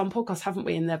listened to some podcasts, haven't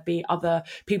we? And there've been other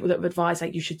people that have advised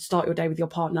like you should start your day with your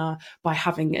partner by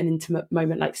having an intimate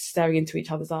moment, like staring into each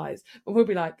other's eyes. But we'll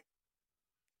be like,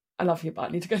 I love you, but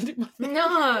I need to go and do my thing.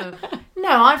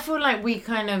 No, I feel like we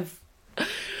kind of there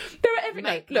are every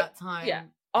day. Look, that time. Yeah.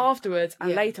 Afterwards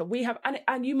and later we have,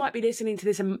 and you might be listening to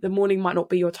this and the morning might not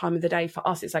be your time of the day. For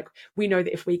us, it's like, we know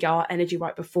that if we get our energy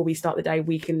right before we start the day,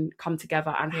 we can come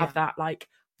together and have that, like,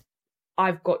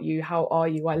 I've got you, how are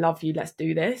you, I love you, let's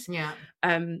do this.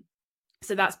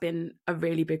 So that's been a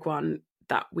really big one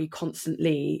that we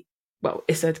constantly, well,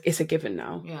 it's a given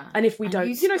now. And if we don't,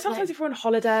 you know, sometimes if we're on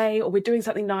holiday or we're doing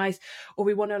something nice or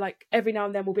we want to, like, every now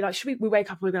and then we'll be like, we wake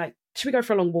up and we'll be like, should we go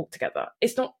for a long walk together?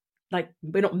 It's not like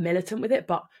we're not militant with it,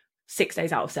 but 6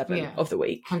 days out of 7 of the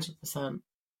week. 100%.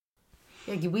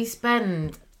 Yeah, we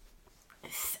spend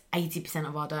 80%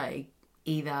 of our day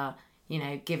either, you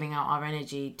know, giving out our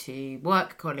energy to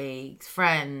work colleagues,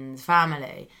 friends,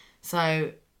 family.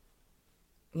 So,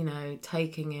 you know,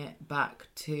 taking it back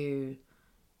to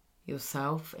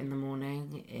yourself in the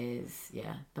morning is,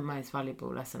 the most valuable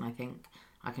lesson I think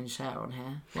I can share on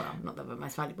here. Well, not the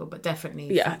most valuable, but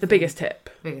definitely the biggest tip.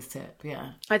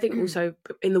 I think also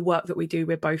in the work that we do,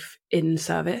 we're both in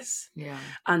service,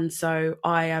 and so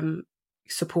I am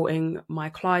supporting my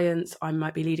clients. I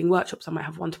might be leading workshops, I might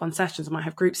have one-to-one sessions, I might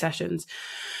have group sessions.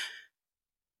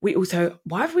 We also,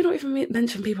 why have we not even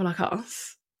mentioned people like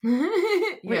us?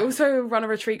 We also run a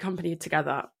retreat company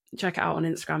together. Check it out on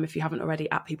Instagram if you haven't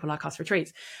already, at People Like Us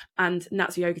Retreats. And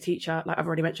Nat's a yoga teacher. Like I've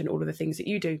already mentioned, all of the things that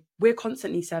you do. We're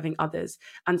constantly serving others.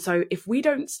 And so if we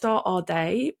don't start our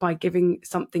day by giving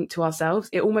something to ourselves,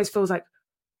 it almost feels like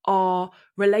our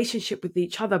relationship with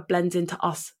each other blends into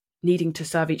us needing to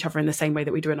serve each other in the same way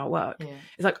that we do in our work.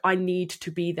 It's like, I need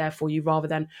to be there for you rather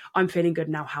than I'm feeling good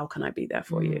now, how can I be there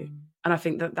for you? And I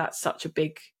think that that's such a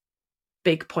big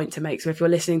point to make. So if you're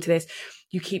listening to this,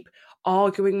 you keep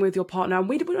arguing with your partner, and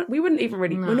we wouldn't even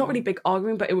really, we're not really big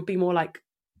arguing, but it would be more like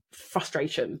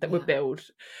frustration that would build,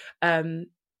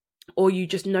 or you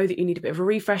just know that you need a bit of a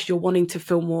refresh, you're wanting to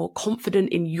feel more confident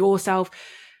in yourself,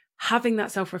 having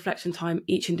that self-reflection time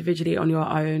each individually on your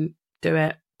own. Do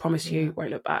it, promise you won't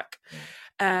look back.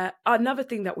 Another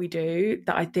thing that we do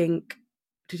that I think,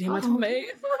 did you hear my tummy?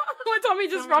 My tummy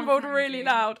just rumbled really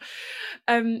loud.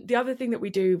 The other thing that we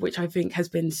do, which I think has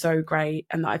been so great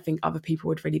and that I think other people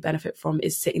would really benefit from,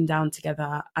 is sitting down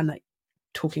together and like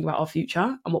talking about our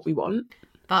future and what we want.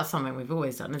 That's something we've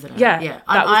always done, isn't it? Yeah.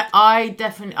 I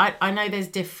definitely, I know there's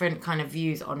different kind of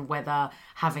views on whether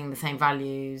having the same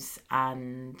values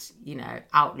and, you know,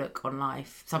 outlook on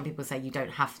life. Some people say you don't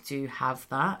have to have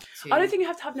that. I don't think you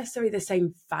have to have necessarily the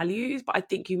same values, but I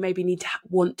think you maybe need to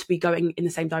want to be going in the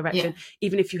same direction,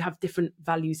 even if you have different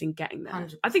values in getting there.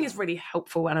 100%. I think it's really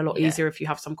helpful and a lot easier if you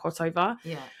have some crossover.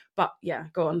 Yeah. But yeah,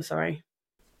 go on, sorry.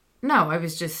 No, I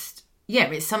was just,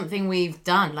 it's something we've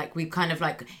done. Like, we've kind of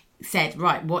like said,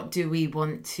 right, what do we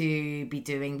want to be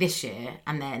doing this year?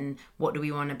 And then what do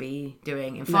we want to be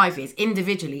doing in 5 years,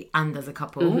 individually and as a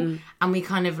couple? And we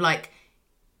kind of like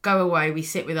go away, we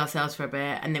sit with ourselves for a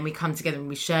bit, and then we come together and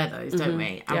we share those, don't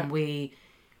we? And we,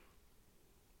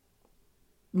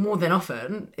 more than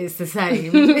often, it's the same.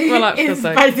 It's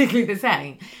basically the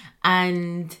same.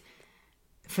 And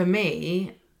for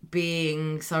me,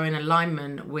 being so in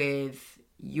alignment with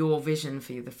your vision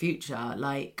for the future,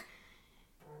 like,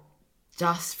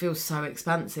 just feels so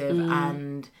expansive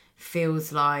and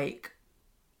feels like,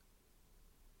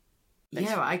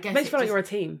 I guess makes you feel like you're a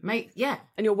team.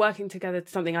 And you're working together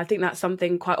to something. I think that's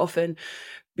something quite often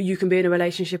you can be in a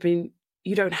relationship and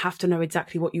you don't have to know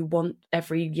exactly what you want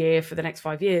every year for the next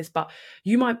 5 years, but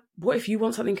you might, what if you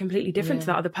want something completely different to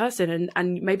that other person,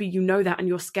 and maybe you know that and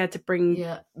you're scared to bring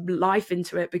life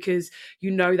into it because you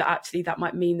know that actually that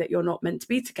might mean that you're not meant to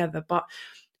be together. But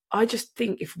I just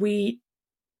think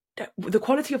the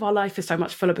quality of our life is so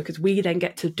much fuller because we then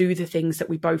get to do the things that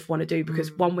we both want to do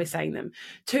because one, we're saying them.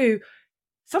 Two,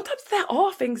 sometimes there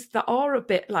are things that are a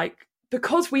bit like,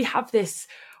 because we have this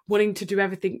wanting to do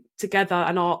everything together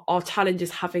and our challenge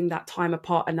is having that time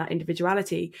apart and that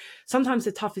individuality. Sometimes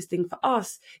the toughest thing for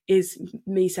us is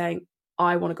me saying,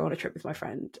 I want to go on a trip with my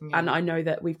friend. And I know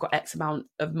that we've got X amount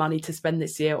of money to spend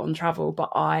this year on travel,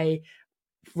 but I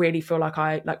really feel like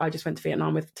I just went to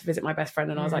Vietnam to visit my best friend,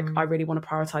 and I was like, I really want to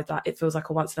prioritize that. It feels like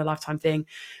a once in a lifetime thing.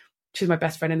 She's my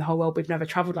best friend in the whole world. We've never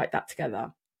traveled like that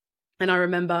together. And I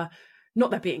remember not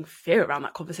there being fear around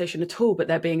that conversation at all, but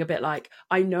there being a bit like,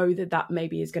 I know that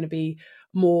maybe is going to be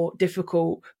more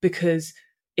difficult because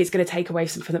it's going to take away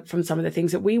from some of the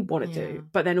things that we want to do.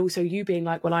 But then also you being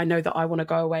like, well, I know that I want to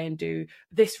go away and do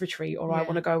this retreat, or I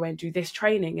want to go away and do this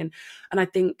training. And I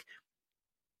think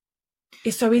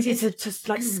it's so easy to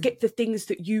like skip the things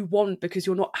that you want because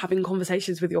you're not having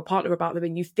conversations with your partner about them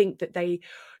and you think that they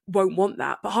won't want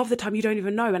that. But half the time you don't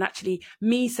even know. And actually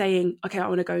me saying, okay, I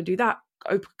want to go and do that,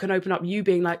 can open up you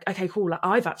being like, okay, cool, like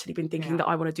I've actually been thinking that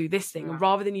I want to do this thing,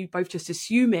 rather than you both just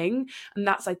assuming. And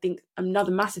that's, I think,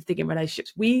 another massive thing in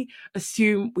relationships. We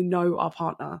assume we know our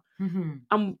partner,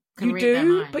 and you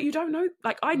do, but you don't know.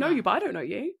 Like, I know you, but I don't know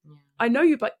you. I know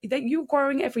you, but you're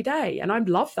growing every day, and I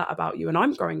love that about you, and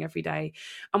I'm growing every day,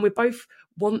 and we both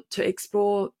want to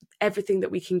explore everything that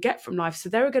we can get from life. So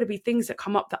there are going to be things that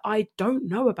come up that I don't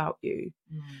know about you,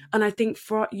 and I think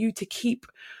for you to keep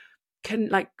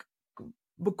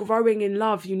growing in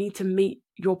love, you need to meet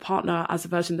your partner as a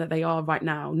version that they are right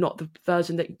now, not the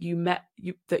version that you met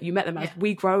them as.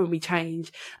 We grow and we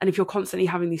change, and if you're constantly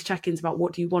having these check-ins about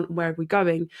what do you want and where are we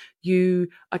going, you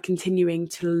are continuing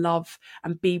to love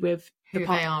and be with who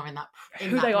they are in that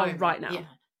are right now.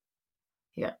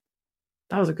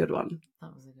 That was a good one.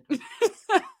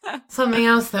 Something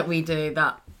else that we do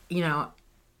that, you know,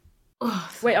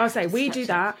 wait, I'll say we do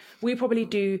that. We probably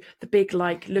do the big,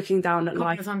 like, looking down at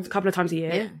life a couple of times a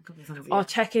year. Our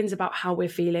check-ins about how we're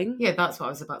feeling. Yeah, that's what I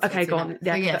was about to say. Okay, go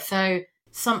on. So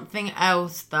something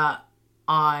else that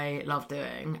I love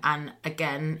doing, and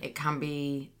again, it can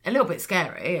be a little bit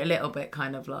scary, a little bit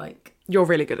kind of like... You're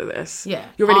really good at this. Yeah.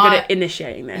 You're really good at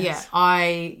initiating this.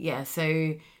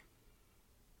 So...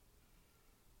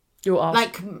 You'll ask.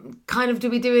 Like, kind of, do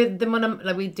we do them on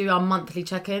like we do our monthly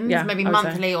check-ins? Yeah, maybe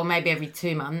monthly or maybe every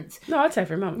 2 months. No, I'd say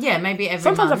every month. Yeah, maybe every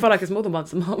Sometimes month. I feel like it's more than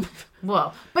once a month.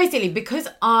 Well, basically, because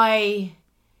I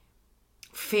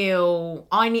feel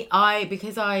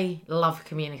because I love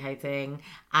communicating,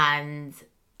 and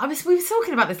we were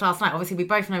talking about this last night. Obviously, we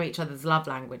both know each other's love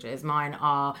languages. Mine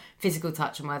are physical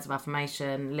touch and words of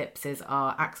affirmation. Lips's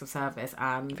are acts of service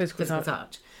and physical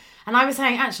touch. And I was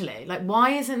saying, actually, like,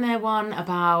 why isn't there one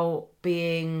about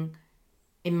being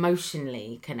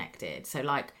emotionally connected? So,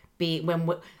 like,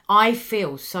 I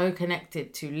feel so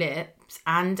connected to lips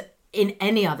and in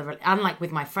any other, and like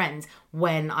with my friends,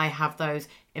 when I have those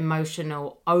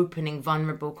emotional, opening,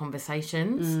 vulnerable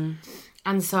conversations.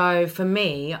 And so for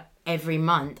me, every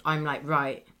month, I'm like,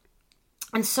 right.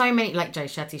 And so many, like Jay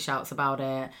Shetty shouts about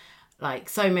it, like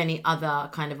so many other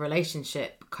kind of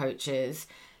relationship coaches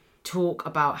talk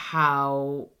about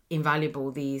how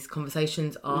invaluable these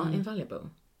conversations are. Invaluable.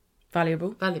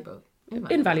 Valuable. Valuable.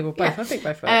 Invaluable. Both. Yeah. I think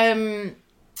both words.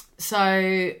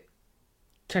 So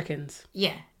check-ins.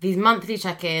 Yeah, these monthly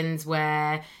check-ins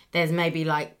where there's maybe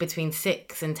like between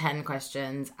 6 and 10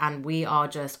 questions, and we are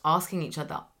just asking each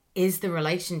other, is the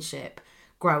relationship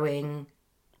growing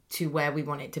to where we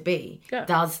want it to be? Yeah.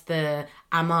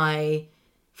 Am I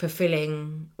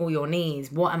fulfilling all your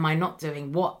needs? What am I not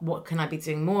doing? What can I be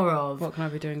doing more of? What can I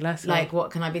be doing less of? Like,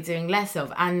 what can I be doing less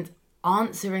of? And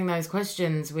answering those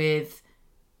questions with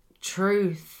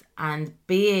truth and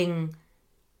being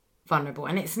vulnerable.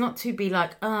 And it's not to be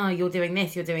like, oh, you're doing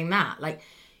this, you're doing that. Like,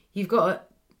 you've got to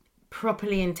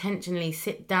properly, intentionally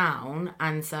sit down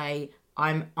and say,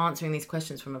 I'm answering these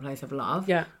questions from a place of love.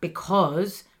 Yeah.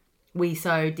 Because we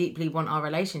so deeply want our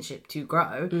relationship to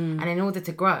grow. And in order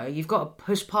to grow, you've got to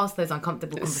push past those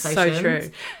uncomfortable conversations. So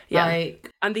true. Yeah. Like,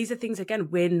 and these are things, again,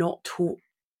 we're not taught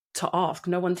to ask.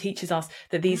 No one teaches us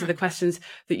that these are the questions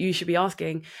that you should be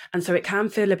asking. And so it can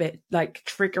feel a bit like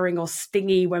triggering or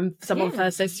stingy when someone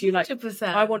first says to you, like, 100%.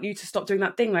 I want you to stop doing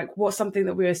that thing. Like, what's something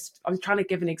that I'm trying to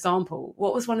give an example.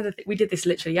 What was one of the we did this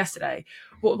literally yesterday.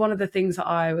 What one of the things that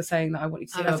I was saying that I want you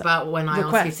to do? About when I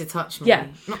asked you to touch me. Yeah.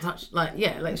 Not touch, like,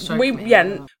 yeah, like stroke me.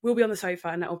 Yeah, we'll be on the sofa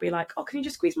and it'll be like, oh, can you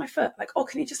just squeeze my foot? Like, oh,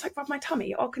 can you just like rub my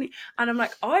tummy? Oh, can you? And I'm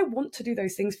like, I want to do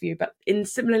those things for you. But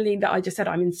similarly that I just said,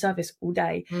 I'm in service all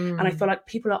day. And I feel like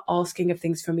people are asking of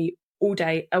things from me all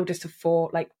day, eldest of 4,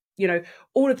 like, you know,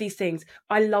 all of these things.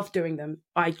 I love doing them.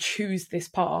 I choose this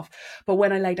path. But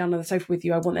when I lay down on the sofa with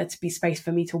you, I want there to be space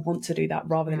for me to want to do that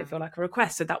rather than it feel like a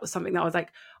request. So that was something that I was like,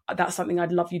 that's something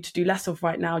I'd love you to do less of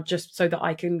right now, just so that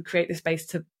I can create the space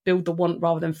to build the want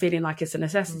rather than feeling like it's a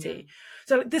necessity.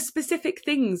 So like, the specific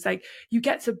things, like, you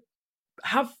get to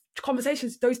have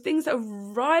conversations, those things that are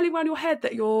riling around your head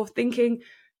that you're thinking,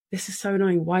 this is so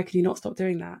annoying, why can you not stop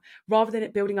doing that? Rather than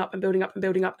it building up and building up and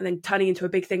building up and then turning into a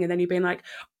big thing, and then you being like,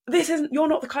 you're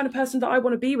not the kind of person that I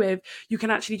want to be with. You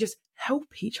can actually just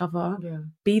help each other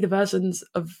be the versions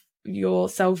of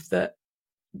yourself that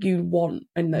you want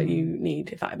and that you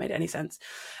need, if that made any sense.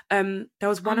 There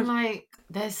was one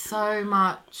there's so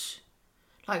much,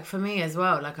 like, for me as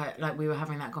well, like we were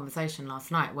having that conversation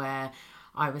last night where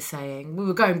I was saying, we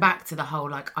were going back to the whole,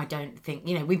 like, I don't think,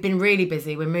 you know, we've been really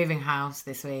busy. We're moving house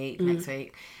this week, next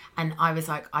week. And I was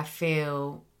like, I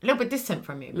feel a little bit distant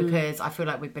from you because I feel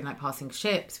like we've been like passing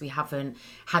ships. We haven't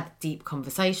had deep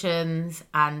conversations.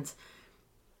 And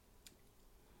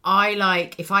I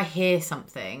like, if I hear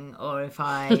something or if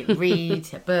I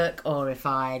read a book or if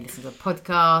I listen to a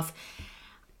podcast,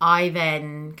 I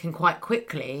then can quite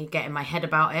quickly get in my head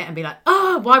about it and be like,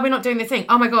 oh, why are we not doing this thing?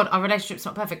 Oh my God, our relationship's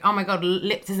not perfect. Oh my God,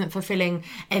 Lips isn't fulfilling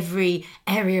every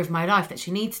area of my life that she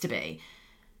needs to be.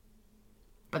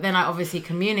 But then I obviously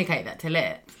communicate that to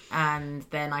Lips, and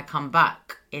then I come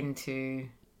back into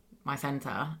my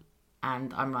centre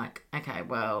and I'm like, okay,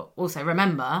 well, also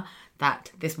remember that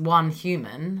this one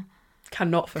human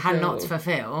cannot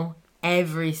fulfill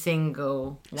every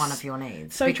single one of your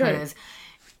needs. So because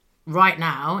right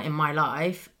now in my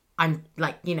life, I'm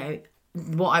like, you know,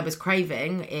 what I was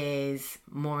craving is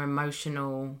more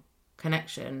emotional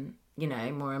connection, you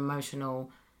know, more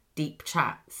emotional, deep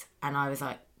chats. And I was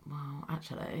like, well,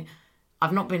 actually,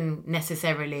 I've not been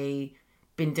necessarily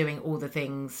been doing all the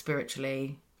things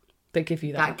spiritually that give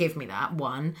you that. That give me that.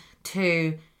 1,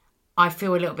 2, I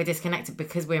feel a little bit disconnected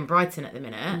because we're in Brighton at the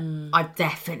minute. I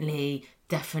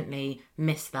definitely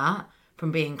miss that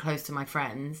from being close to my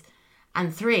friends.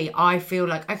 And 3, I feel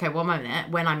like, okay, 1 minute,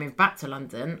 when I move back to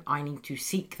London, I need to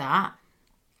seek that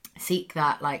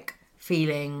like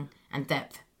feeling and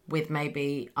depth with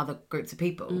maybe other groups of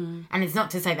people. And it's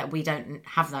not to say that we don't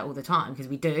have that all the time, because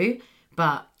we do,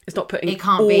 but it's not putting it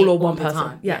can't all be or one all person. The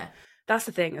time. Yeah. That's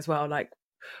the thing as well. Like,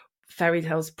 fairy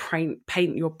tales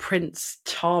paint your prince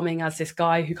charming as this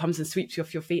guy who comes and sweeps you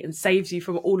off your feet and saves you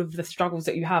from all of the struggles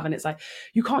that you have. And it's like,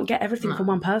 you can't get everything from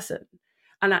one person.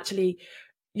 And actually,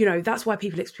 you know, that's why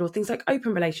people explore things like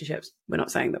open relationships. We're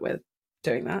not saying that we're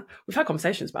doing that. We've had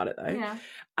conversations about it though. Yeah.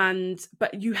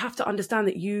 But you have to understand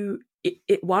that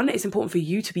one, it's important for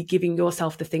you to be giving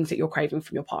yourself the things that you're craving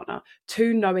from your partner.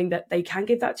 2, knowing that they can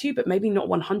give that to you, but maybe not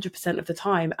 100% of the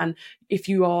time. And if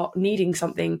you are needing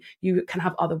something, you can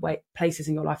have other places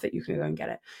in your life that you can go and get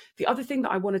it. The other thing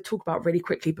that I want to talk about really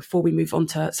quickly before we move on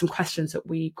to some questions that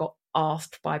we got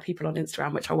asked by people on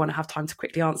Instagram, which I want to have time to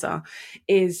quickly answer,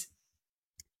 is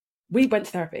we went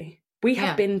to therapy. We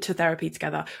have been to therapy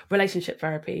together, relationship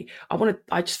therapy.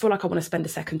 I just feel like I want to spend a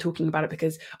second talking about it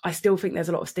because I still think there's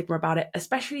a lot of stigma about it.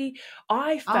 Especially,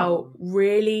 I felt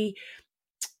really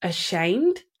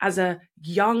ashamed as a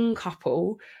young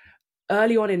couple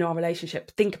early on in our relationship.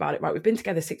 Think about it, right? We've been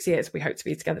together 6 years. We hope to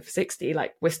be together for 60.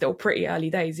 Like, we're still pretty early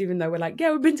days, even though we're like,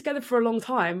 yeah, we've been together for a long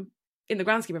time. in the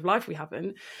grand scheme of life, we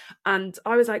haven't. And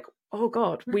I was like, oh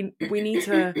God, we need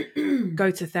to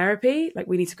go to therapy. Like,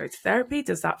 we need to go to therapy.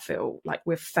 Does that feel like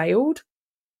we've failed?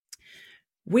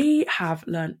 We have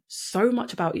learned so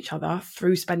much about each other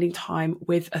through spending time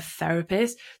with a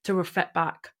therapist to reflect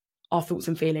back our thoughts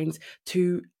and feelings,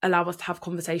 to allow us to have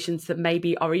conversations that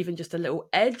maybe are even just a little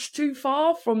edge too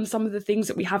far from some of the things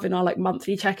that we have in our like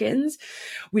monthly check-ins.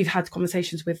 We've had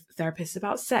conversations with therapists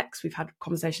about sex. We've had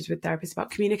conversations with therapists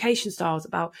about communication styles,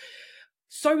 about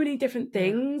so many different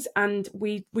things. And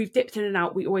we've dipped in and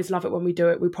out. We always love it when we do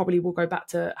it. We probably will go back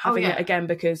to having it again,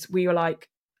 because we are like,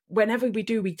 whenever we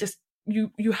do, we just,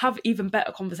 you have even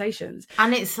better conversations.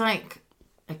 And it's like,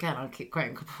 again, I keep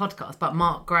quoting podcasts, but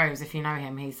Mark Groves, if you know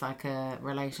him, he's like a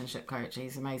relationship coach.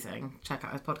 He's amazing. Check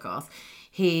out his podcast.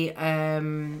 He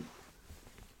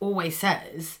always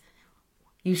says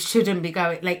you shouldn't be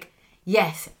going, like,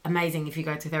 yes, amazing if you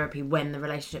go to therapy when the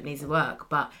relationship needs to work,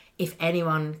 but if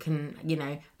anyone can, you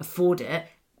know, afford it,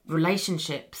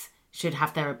 relationships should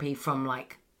have therapy from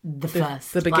like the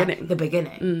beginning. Like, the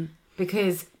beginning.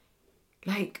 Because,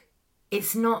 like,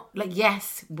 it's not like,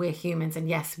 yes, we're humans and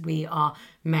yes, we are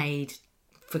made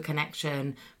for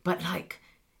connection, but like,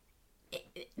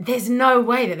 there's no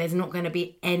way that there's not going to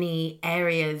be any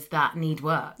areas that need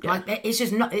work. Like, it's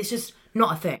just not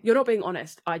a thing. You're not being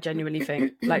honest, I genuinely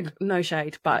think. Like, no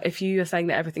shade, but if you are saying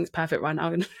that everything's perfect right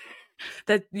now,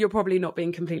 that you're probably not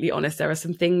being completely honest. There are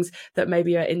some things that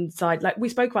maybe are inside. Like, we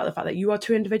spoke about the fact that you are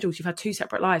two individuals, you've had two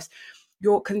separate lives.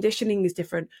 Your conditioning is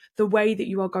different. The way that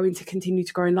you are going to continue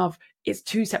to grow in love, it's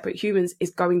two separate humans,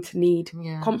 is going to need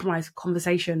compromise,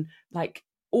 conversation, like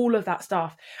all of that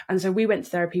stuff. And so we went to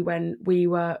therapy when we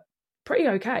were pretty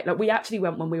okay. Like, we actually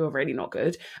went when we were really not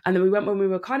good. And then we went when we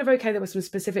were kind of okay. There were some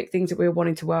specific things that we were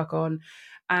wanting to work on,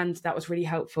 and that was really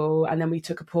helpful. And then we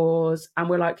took a pause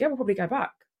and we're like, yeah, we'll probably go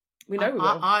back. We know we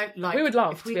will. We would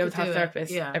love to be able to have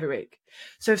therapists every week.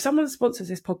 So if someone sponsors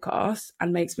this podcast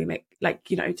and makes me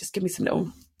just give me some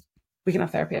little, we can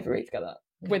have therapy every week together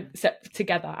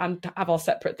together and have our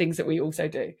separate things that we also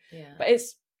do. Yeah. But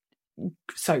it's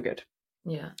so good.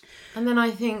 Yeah. And then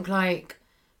I think, like,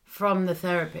 from the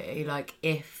therapy, like,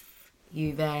 if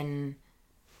you then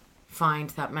find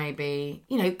that maybe,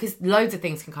 you know, because loads of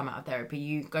things can come out of therapy.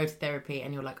 You go to therapy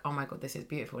and you're like, oh my God, this is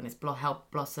beautiful, and it's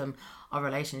helped blossom our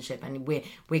relationship, and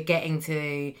we're getting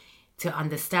to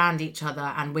understand each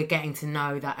other, and we're getting to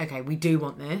know that, okay, we do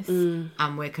want this,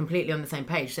 and we're completely on the same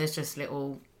page. There's just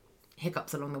little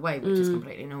hiccups along the way, which is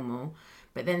completely normal.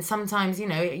 But then sometimes, you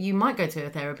know, you might go to a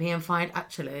therapy and find,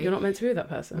 actually, you're not meant to be with that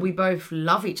person. We both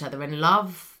love each other, and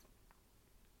love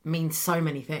means so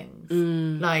many things.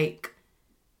 Like,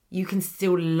 you can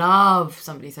still love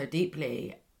somebody so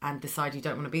deeply and decide you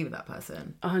don't want to be with that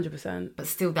person. 100%. But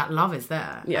still, that love is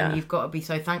there. Yeah. And you've got to be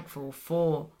so thankful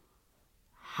for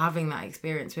having that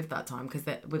experience with that time,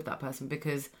 with that person,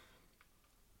 because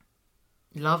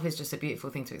love is just a beautiful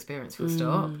thing to experience, full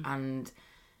stop. And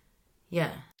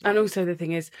yeah. And also the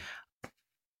thing is,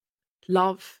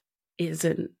 love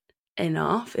isn't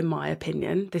enough, in my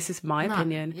opinion. This is my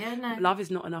opinion. Yeah, no. Love is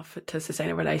not enough to sustain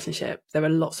a relationship. There are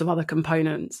lots of other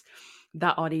components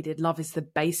that are needed. Love is the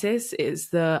basis, it is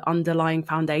the underlying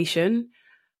foundation,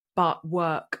 but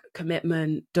work,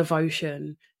 commitment,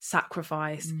 devotion,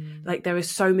 sacrifice, like, there is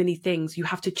so many things you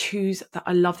have to choose. That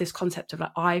I love this concept of,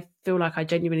 like, I feel like I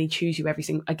genuinely choose you every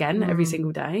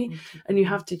single day, and you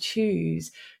have to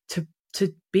choose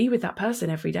to be with that person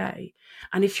every day.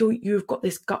 And if you've got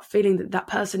this gut feeling that that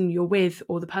person you're with,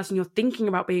 or the person you're thinking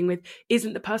about being with,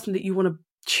 isn't the person that you want to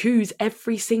choose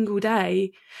every single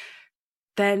day,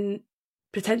 then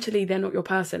potentially they're not your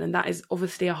person. And that is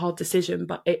obviously a hard decision,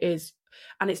 but it is.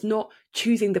 And it's not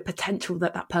choosing the potential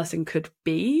that person could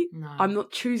be. No. I'm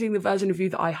not choosing the version of you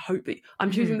that I hope that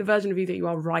I'm choosing the version of you that you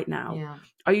are right now. Yeah.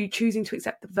 Are you choosing to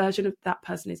accept the version of that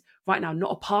person is right now,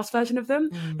 not a past version of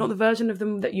them, not the version of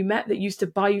them that you met that used to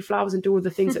buy you flowers and do all the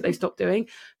things that they stopped doing,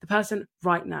 the person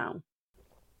right now.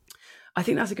 I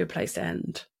think that's a good place to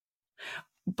end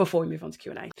before we move on to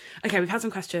Q&A. Okay, we've had some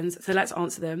questions, so let's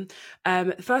answer them.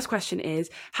 The first question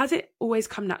is, has it always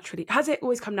come naturally,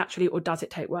 or does it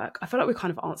take work? I feel like we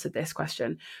kind of answered this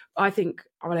question. I think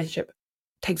our relationship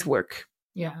takes work.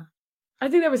 Yeah. I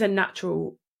think there was a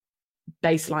natural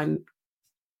baseline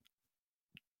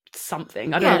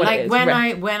something. I don't know what it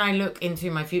is. When I look into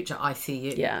my future, I see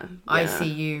you. Yeah. I see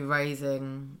you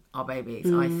raising our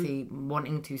babies. I see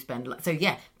wanting to spend. So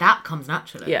yeah, that comes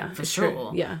naturally. Yeah, for sure.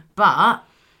 True. Yeah. But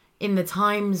in the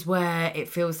times where it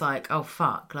feels like, oh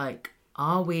fuck, like,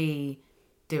 are we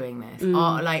doing this?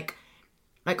 Or like,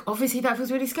 like, obviously that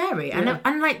feels really scary.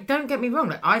 And like, don't get me wrong,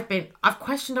 like, I've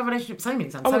questioned our relationship so many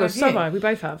times. Oh my God, so have I. We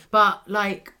both have. But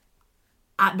like,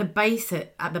 at the base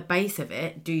of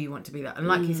it, do you want to be that? And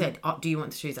like you said, do you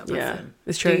want to choose that person? Yeah,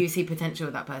 it's true. Do you see potential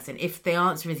with that person? If the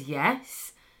answer is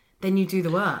yes, then you do the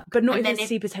work. But not even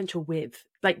see potential with.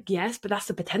 Like, yes, but that's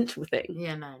the potential thing.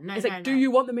 Yeah, no. It's like, do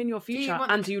you want them in your future?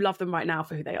 And do you love them right now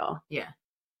for who they are? Yeah.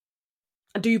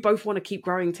 And do you both want to keep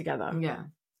growing together? Yeah.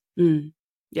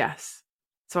 Yes.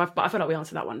 So I feel like we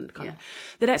answered that one. Kind of.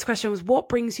 The next question was, what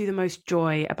brings you the most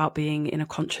joy about being in a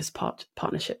conscious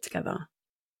partnership together?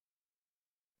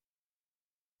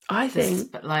 I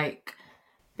think... But like,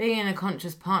 being in a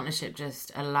conscious partnership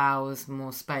just allows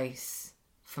more space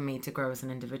for me to grow as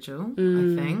an individual,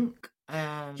 I think.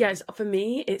 Yes, for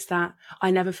me, it's that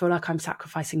I never feel like I'm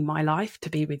sacrificing my life to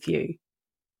be with you.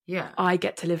 Yeah. I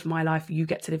get to live my life, you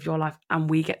get to live your life, and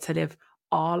we get to live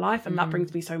our life. And that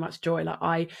brings me so much joy. Like,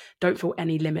 I don't feel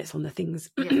any limits on the things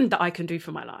that I can do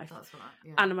for my life. That's right.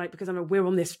 Yeah. And I'm like, because we're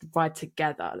on this ride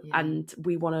together and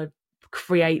we want to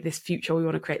create this future. We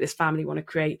want to create this family. We want to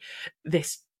create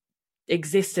this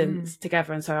existence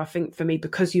together. And so I think for me,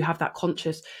 because you have that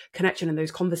conscious connection and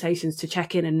those conversations to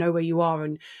check in and know where you are,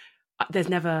 and there's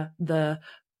never the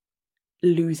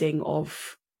losing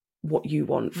of what you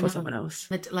want for someone else.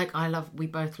 But like, we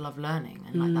both love learning,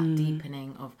 and like that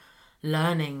deepening of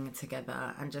learning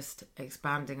together and just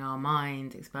expanding our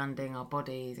mind, expanding our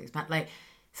bodies,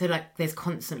 so like there's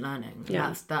constant learning.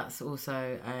 Yeah. That's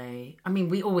also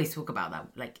we always talk about that,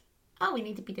 like, oh, we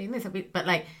need to be doing this, but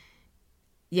like,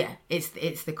 yeah, it's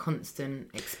the constant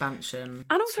expansion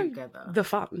and also together. The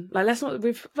fun. Like,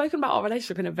 we've spoken about our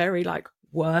relationship in a very like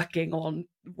working,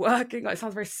 like, it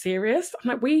sounds very serious. I'm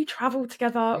like, we travel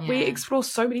together, we explore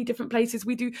so many different places,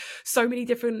 we do so many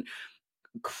different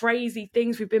crazy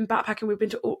things. We've been backpacking, we've been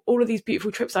to all of these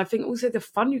beautiful trips. I think also the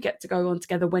fun you get to go on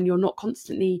together when you're not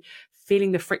constantly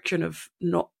feeling the friction of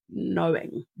not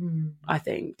knowing. I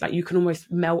think like you can almost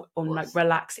melt or like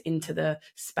relax into the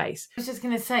space. I was just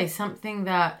gonna say something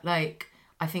that, like,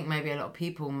 I think maybe a lot of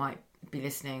people who might be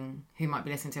listening to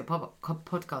a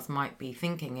podcast might be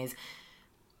thinking is,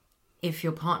 if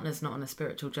your partner's not on a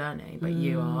spiritual journey but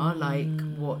you are, like,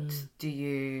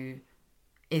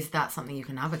 is that something you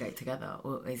can navigate together,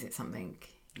 or is it something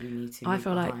you need to? I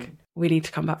feel like we need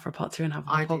to come back for a part 2 and have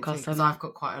a podcast because I've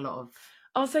got quite a lot of.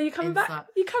 Oh, so you're coming back?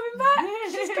 You're coming back?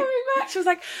 She's coming back. She was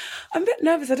like, I'm a bit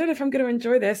nervous. I don't know if I'm going to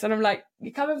enjoy this. And I'm like,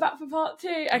 you're coming back for part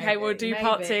 2? Okay, we'll do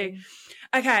part 2.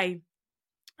 Okay.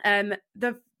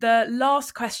 The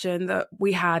last question that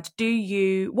we had,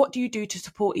 what do you do to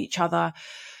support each other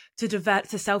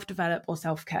to self-develop or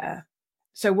self-care?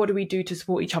 So what do we do to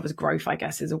support each other's growth, I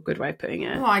guess, is a good way of putting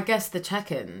it. Well, I guess the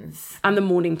check-ins. And the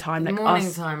morning time. Like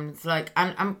morning times, like,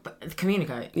 and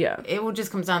communicate. Yeah. It all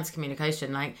just comes down to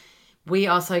communication. Like, we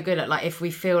are so good at, like, if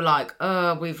we feel like,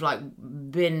 we've, like,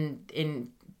 been in,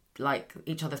 like,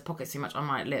 each other's pockets too much. I'm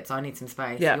like, lips, I need some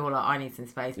space. Yeah. You're like, I need some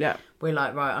space. Yeah. We're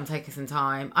like, right, I'm taking some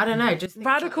time. I don't know, just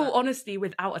radical honesty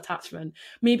without attachment.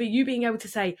 Maybe you being able to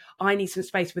say, I need some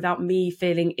space without me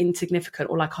feeling insignificant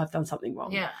or like I've done something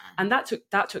wrong. Yeah. And that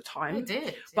took time. It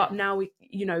did. But now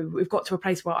we've got to a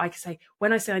place where I can say,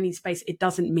 when I say I need space, it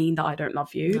doesn't mean that I don't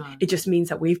love you. No. It just means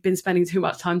that we've been spending too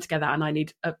much time together and I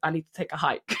need to take a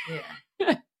hike.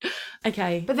 Yeah.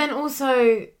 Okay. But then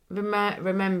also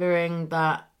remembering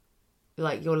that,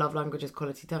 like, your love language is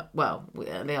quality time. Well,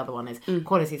 the other one is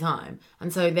quality time.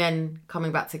 And so then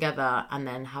coming back together and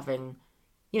then having,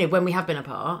 when we have been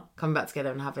apart, coming back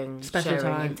together and having special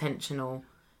time. Intentional,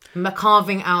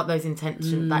 carving out those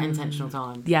that intentional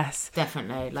time. Yes.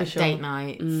 Definitely. Like, sure. Date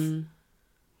nights,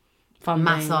 fun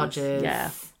massages.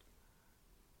 Yeah.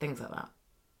 Things like that.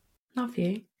 Love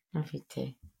you. Love you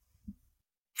too.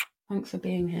 Thanks for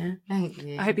being here. Thank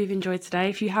you. I hope you've enjoyed today.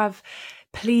 If you have,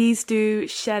 please do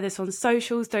share this on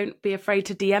socials. Don't be afraid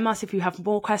to DM us if you have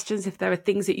more questions, if there are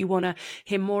things that you want to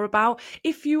hear more about.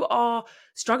 If you are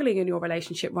struggling in your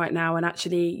relationship right now and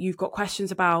actually you've got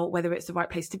questions about whether it's the right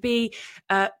place to be,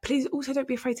 please also don't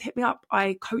be afraid to hit me up.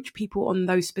 I coach people on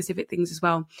those specific things as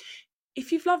well.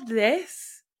 If you've loved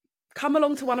this, come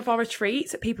along to one of our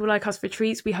retreats at People Like Us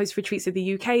Retreats. We host retreats in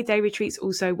the UK, day retreats,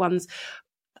 also ones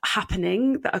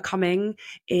happening that are coming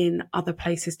in other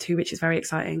places too, which is very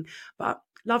exciting. But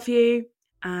love you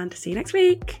and see you next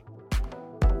week.